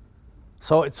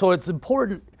 So it's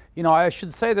important, you know, I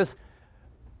should say this,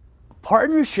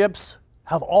 partnerships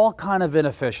have all kind of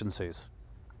inefficiencies.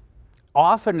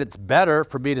 Often it's better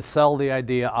for me to sell the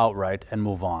idea outright and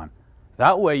move on.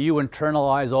 That way you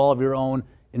internalize all of your own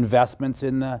investments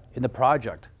in the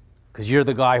project because you're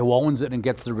the guy who owns it and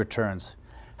gets the returns.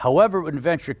 However, in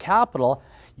venture capital,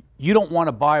 you don't want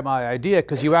to buy my idea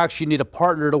because you actually need a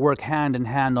partner to work hand in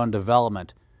hand on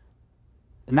development.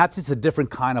 And that's just a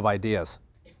different kind of ideas.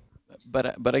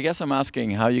 But I guess I'm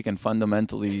asking how you can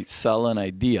fundamentally sell an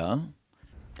idea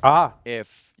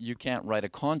if you can't write a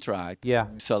contract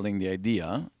selling the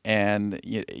idea. And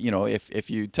you know, if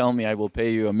you tell me I will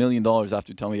pay you $1 million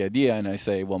after you tell me the idea, and I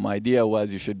say, well, my idea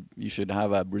was you should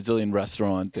have a Brazilian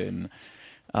restaurant, and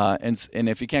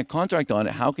if you can't contract on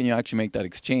it, how can you actually make that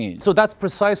exchange? So that's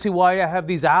precisely why I have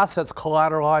these assets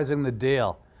collateralizing the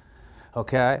deal.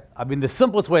 Okay? I mean, the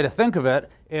simplest way to think of it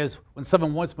is when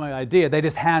someone wants my idea, they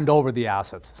just hand over the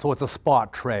assets. So it's a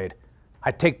spot trade.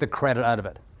 I take the credit out of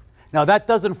it. Now, that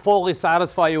doesn't fully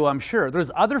satisfy you, I'm sure.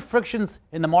 There's other frictions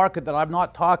in the market that I'm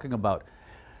not talking about.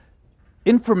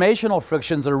 Informational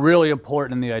frictions are really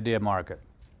important in the idea market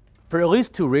for at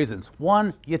least two reasons.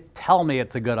 One, you tell me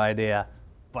it's a good idea,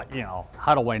 but, you know,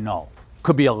 how do I know?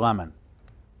 Could be a lemon.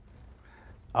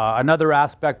 Another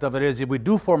aspect of it is if we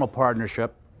do form a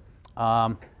partnership,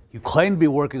 you claim to be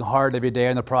working hard every day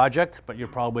on the project, but you're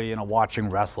probably, you know, watching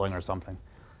wrestling or something.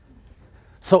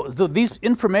 So these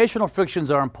informational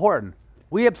frictions are important.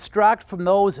 We abstract from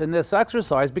those in this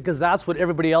exercise because that's what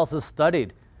everybody else has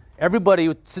studied.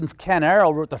 Everybody, since Ken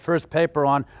Arrow wrote the first paper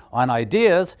on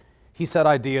ideas, he said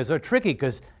ideas are tricky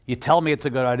because you tell me it's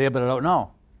a good idea, but I don't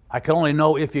know. I can only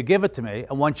know if you give it to me,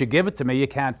 and once you give it to me, you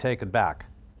can't take it back.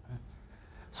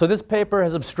 So this paper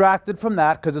has abstracted from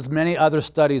that because there's many other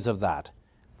studies of that.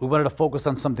 We wanted to focus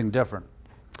on something different.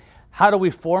 How do we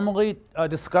formally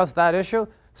discuss that issue?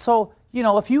 So, you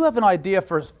know, if you have an idea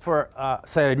for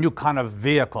say, a new kind of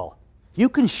vehicle, you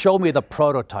can show me the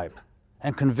prototype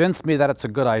and convince me that it's a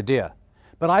good idea.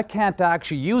 But I can't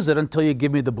actually use it until you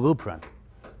give me the blueprint.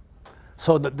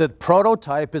 So the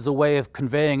prototype is a way of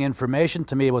conveying information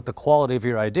to me about the quality of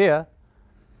your idea,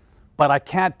 but I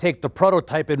can't take the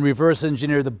prototype and reverse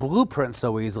engineer the blueprint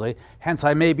so easily, hence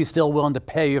I may be still willing to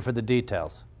pay you for the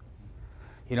details.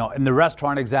 You know, in the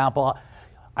restaurant example,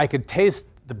 I could taste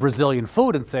the Brazilian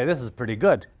food and say, this is pretty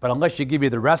good, but unless you give me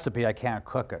the recipe, I can't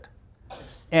cook it.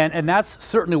 And that's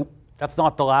certainly, that's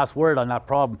not the last word on that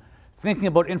problem. Thinking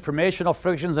about informational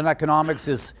frictions in economics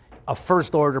is a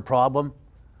first order problem.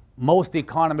 Most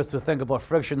economists who think about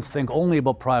frictions think only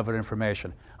about private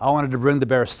information. I wanted to bring to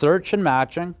bear search and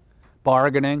matching,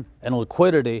 bargaining, and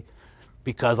liquidity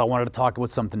because I wanted to talk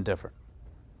about something different.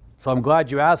 So I'm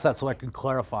glad you asked that so I can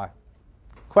clarify.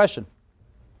 Question?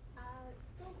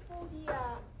 So for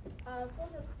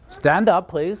the Stand up,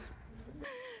 please.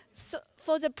 So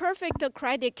for the perfect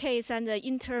credit case and the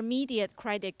intermediate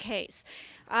credit case,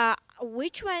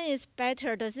 which one is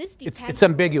better? Does this depend? It's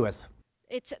ambiguous.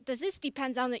 Does this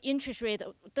depend on the interest rate?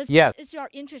 Yes. Is your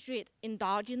interest rate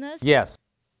endogenous? Yes.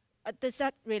 Does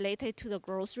that related to the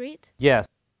growth rate? Yes.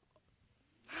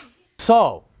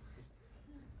 So,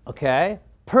 okay,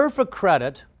 perfect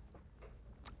credit,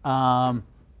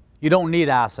 you don't need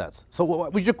assets. So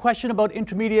what was your question about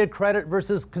intermediate credit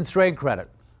versus constrained credit?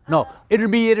 No,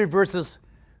 intermediate versus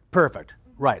perfect,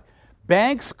 right.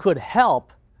 Banks could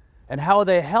help, and how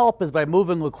they help is by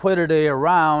moving liquidity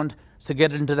around to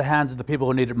get it into the hands of the people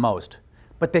who need it most.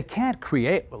 But they can't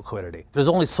create liquidity. There's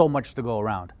only so much to go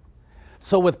around.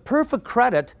 So with perfect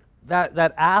credit,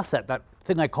 that asset, that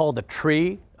thing I called a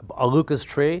tree, a Lucas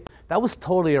tree, that was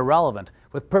totally irrelevant.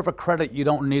 With perfect credit, you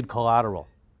don't need collateral.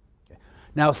 Okay.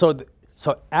 Now, so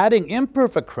adding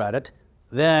imperfect credit,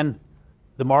 then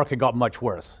the market got much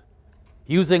worse.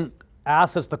 Using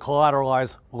assets to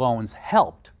collateralize loans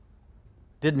helped,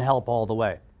 didn't help all the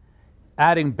way.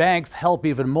 Adding banks help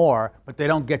even more, but they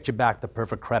don't get you back to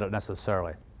perfect credit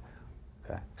necessarily.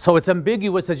 Okay. So it's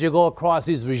ambiguous as you go across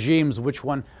these regimes, which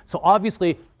one. So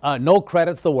obviously, no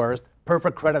credit's the worst,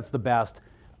 perfect credit's the best,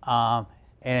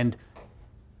 and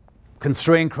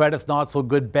constrained credit's not so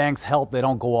good, banks help, they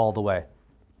don't go all the way.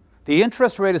 The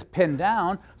interest rate is pinned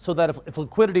down so that if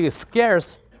liquidity is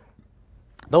scarce,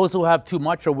 those who have too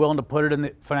much are willing to put it in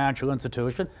the financial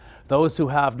institution. Those who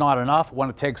have not enough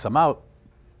want to take some out.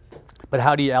 But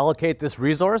how do you allocate this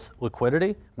resource,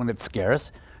 liquidity, when it's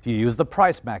scarce? You use the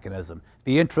price mechanism.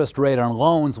 The interest rate on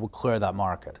loans will clear that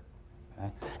market.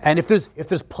 Okay? And if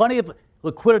there's plenty of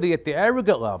liquidity at the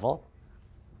aggregate level,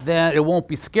 then it won't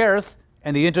be scarce,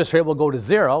 and the interest rate will go to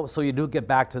zero, so you do get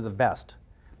back to the best.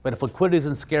 But if liquidity is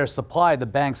in scarce supply, the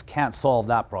banks can't solve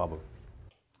that problem.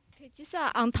 Okay, just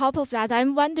on top of that,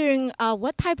 I'm wondering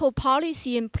what type of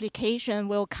policy implication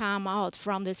will come out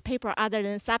from this paper other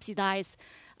than subsidize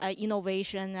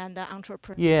innovation and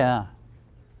entrepreneurship? Yeah.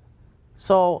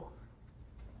 So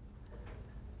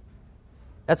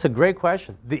that's a great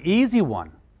question. The easy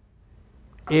one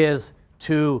is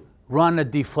to run a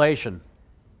deflation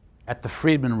at the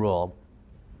Friedman rule,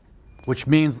 which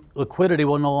means liquidity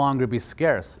will no longer be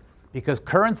scarce because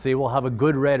currency will have a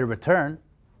good rate of return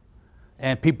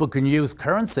and people can use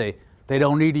currency. They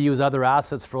don't need to use other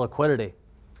assets for liquidity.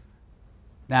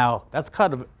 Now, that's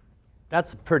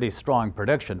a pretty strong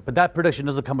prediction, but that prediction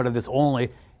doesn't come out of this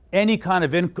only. Any kind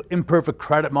of imperfect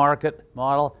credit market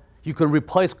model, you can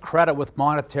replace credit with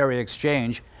monetary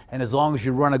exchange, and as long as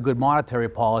you run a good monetary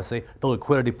policy, the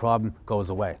liquidity problem goes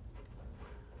away.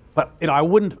 But I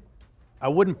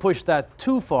wouldn't push that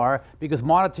too far because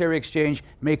monetary exchange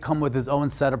may come with its own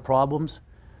set of problems.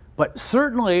 But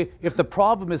certainly, if the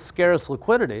problem is scarce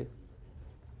liquidity,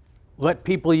 let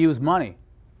people use money.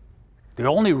 The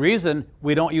only reason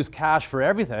we don't use cash for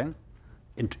everything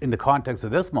in the context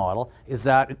of this model is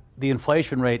that the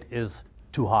inflation rate is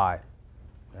too high.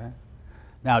 Okay?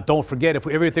 Now, don't forget, if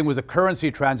everything was a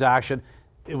currency transaction,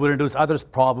 it would introduce other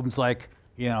problems like,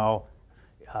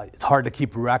 it's hard to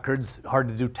keep records, hard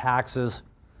to do taxes.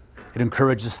 It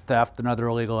encourages theft and other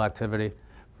illegal activity.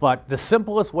 But the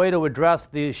simplest way to address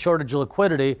the shortage of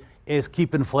liquidity is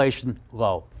keep inflation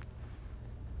low.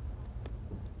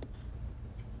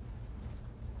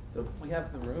 So we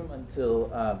have the room until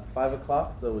 5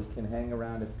 o'clock, so we can hang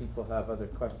around if people have other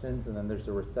questions, and then there's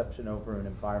a reception over in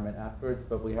environment afterwards.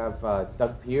 But we have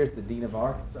Doug Pierce, the Dean of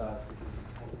Arts.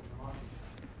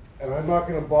 And I'm not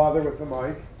going to bother with the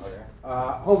mic. Okay.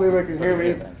 Hopefully everybody can hear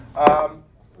me.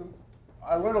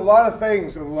 I learned a lot of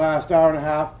things in the last hour and a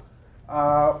half,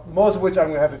 most of which I'm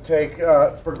going to have to take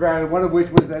for granted, one of which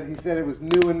was that he said it was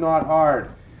new and not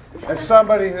hard. As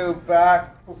somebody who,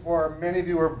 back before many of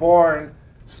you were born,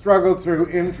 struggled through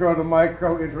intro to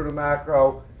micro, intro to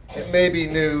macro, it may be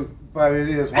new, but it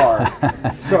is hard.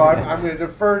 So I'm going to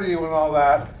defer to you and all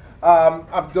that.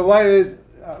 I'm delighted.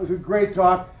 It was a great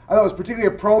talk. I thought it was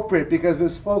particularly appropriate because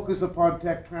this focus upon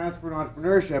tech transfer and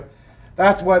entrepreneurship,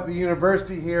 that's what the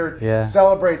university here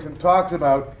celebrates and talks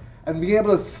about. And being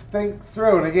able to think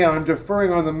through, and again, I'm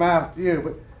deferring on the math to you,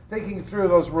 but thinking through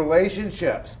those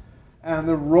relationships and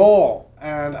the role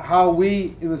and how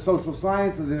we in the social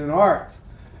sciences and in arts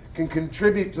can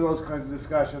contribute to those kinds of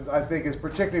discussions, I think is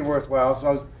particularly worthwhile. So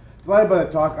I was delighted by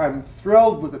the talk. I'm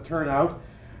thrilled with the turnout.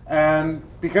 And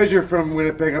because you're from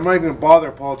Winnipeg, I'm not even going to bother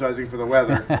apologizing for the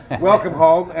weather. Welcome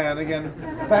home. And again,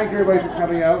 thank you everybody for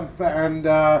coming out. And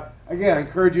again, I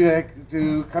encourage you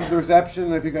to come to the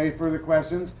reception if you've got any further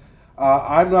questions.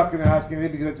 I'm not going to ask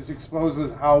anything because it just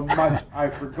exposes how much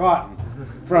I've forgotten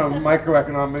from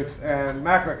microeconomics and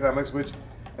macroeconomics, which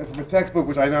from a textbook,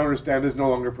 which I now understand is no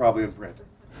longer probably in print.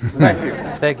 So thank you.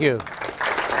 Thank you.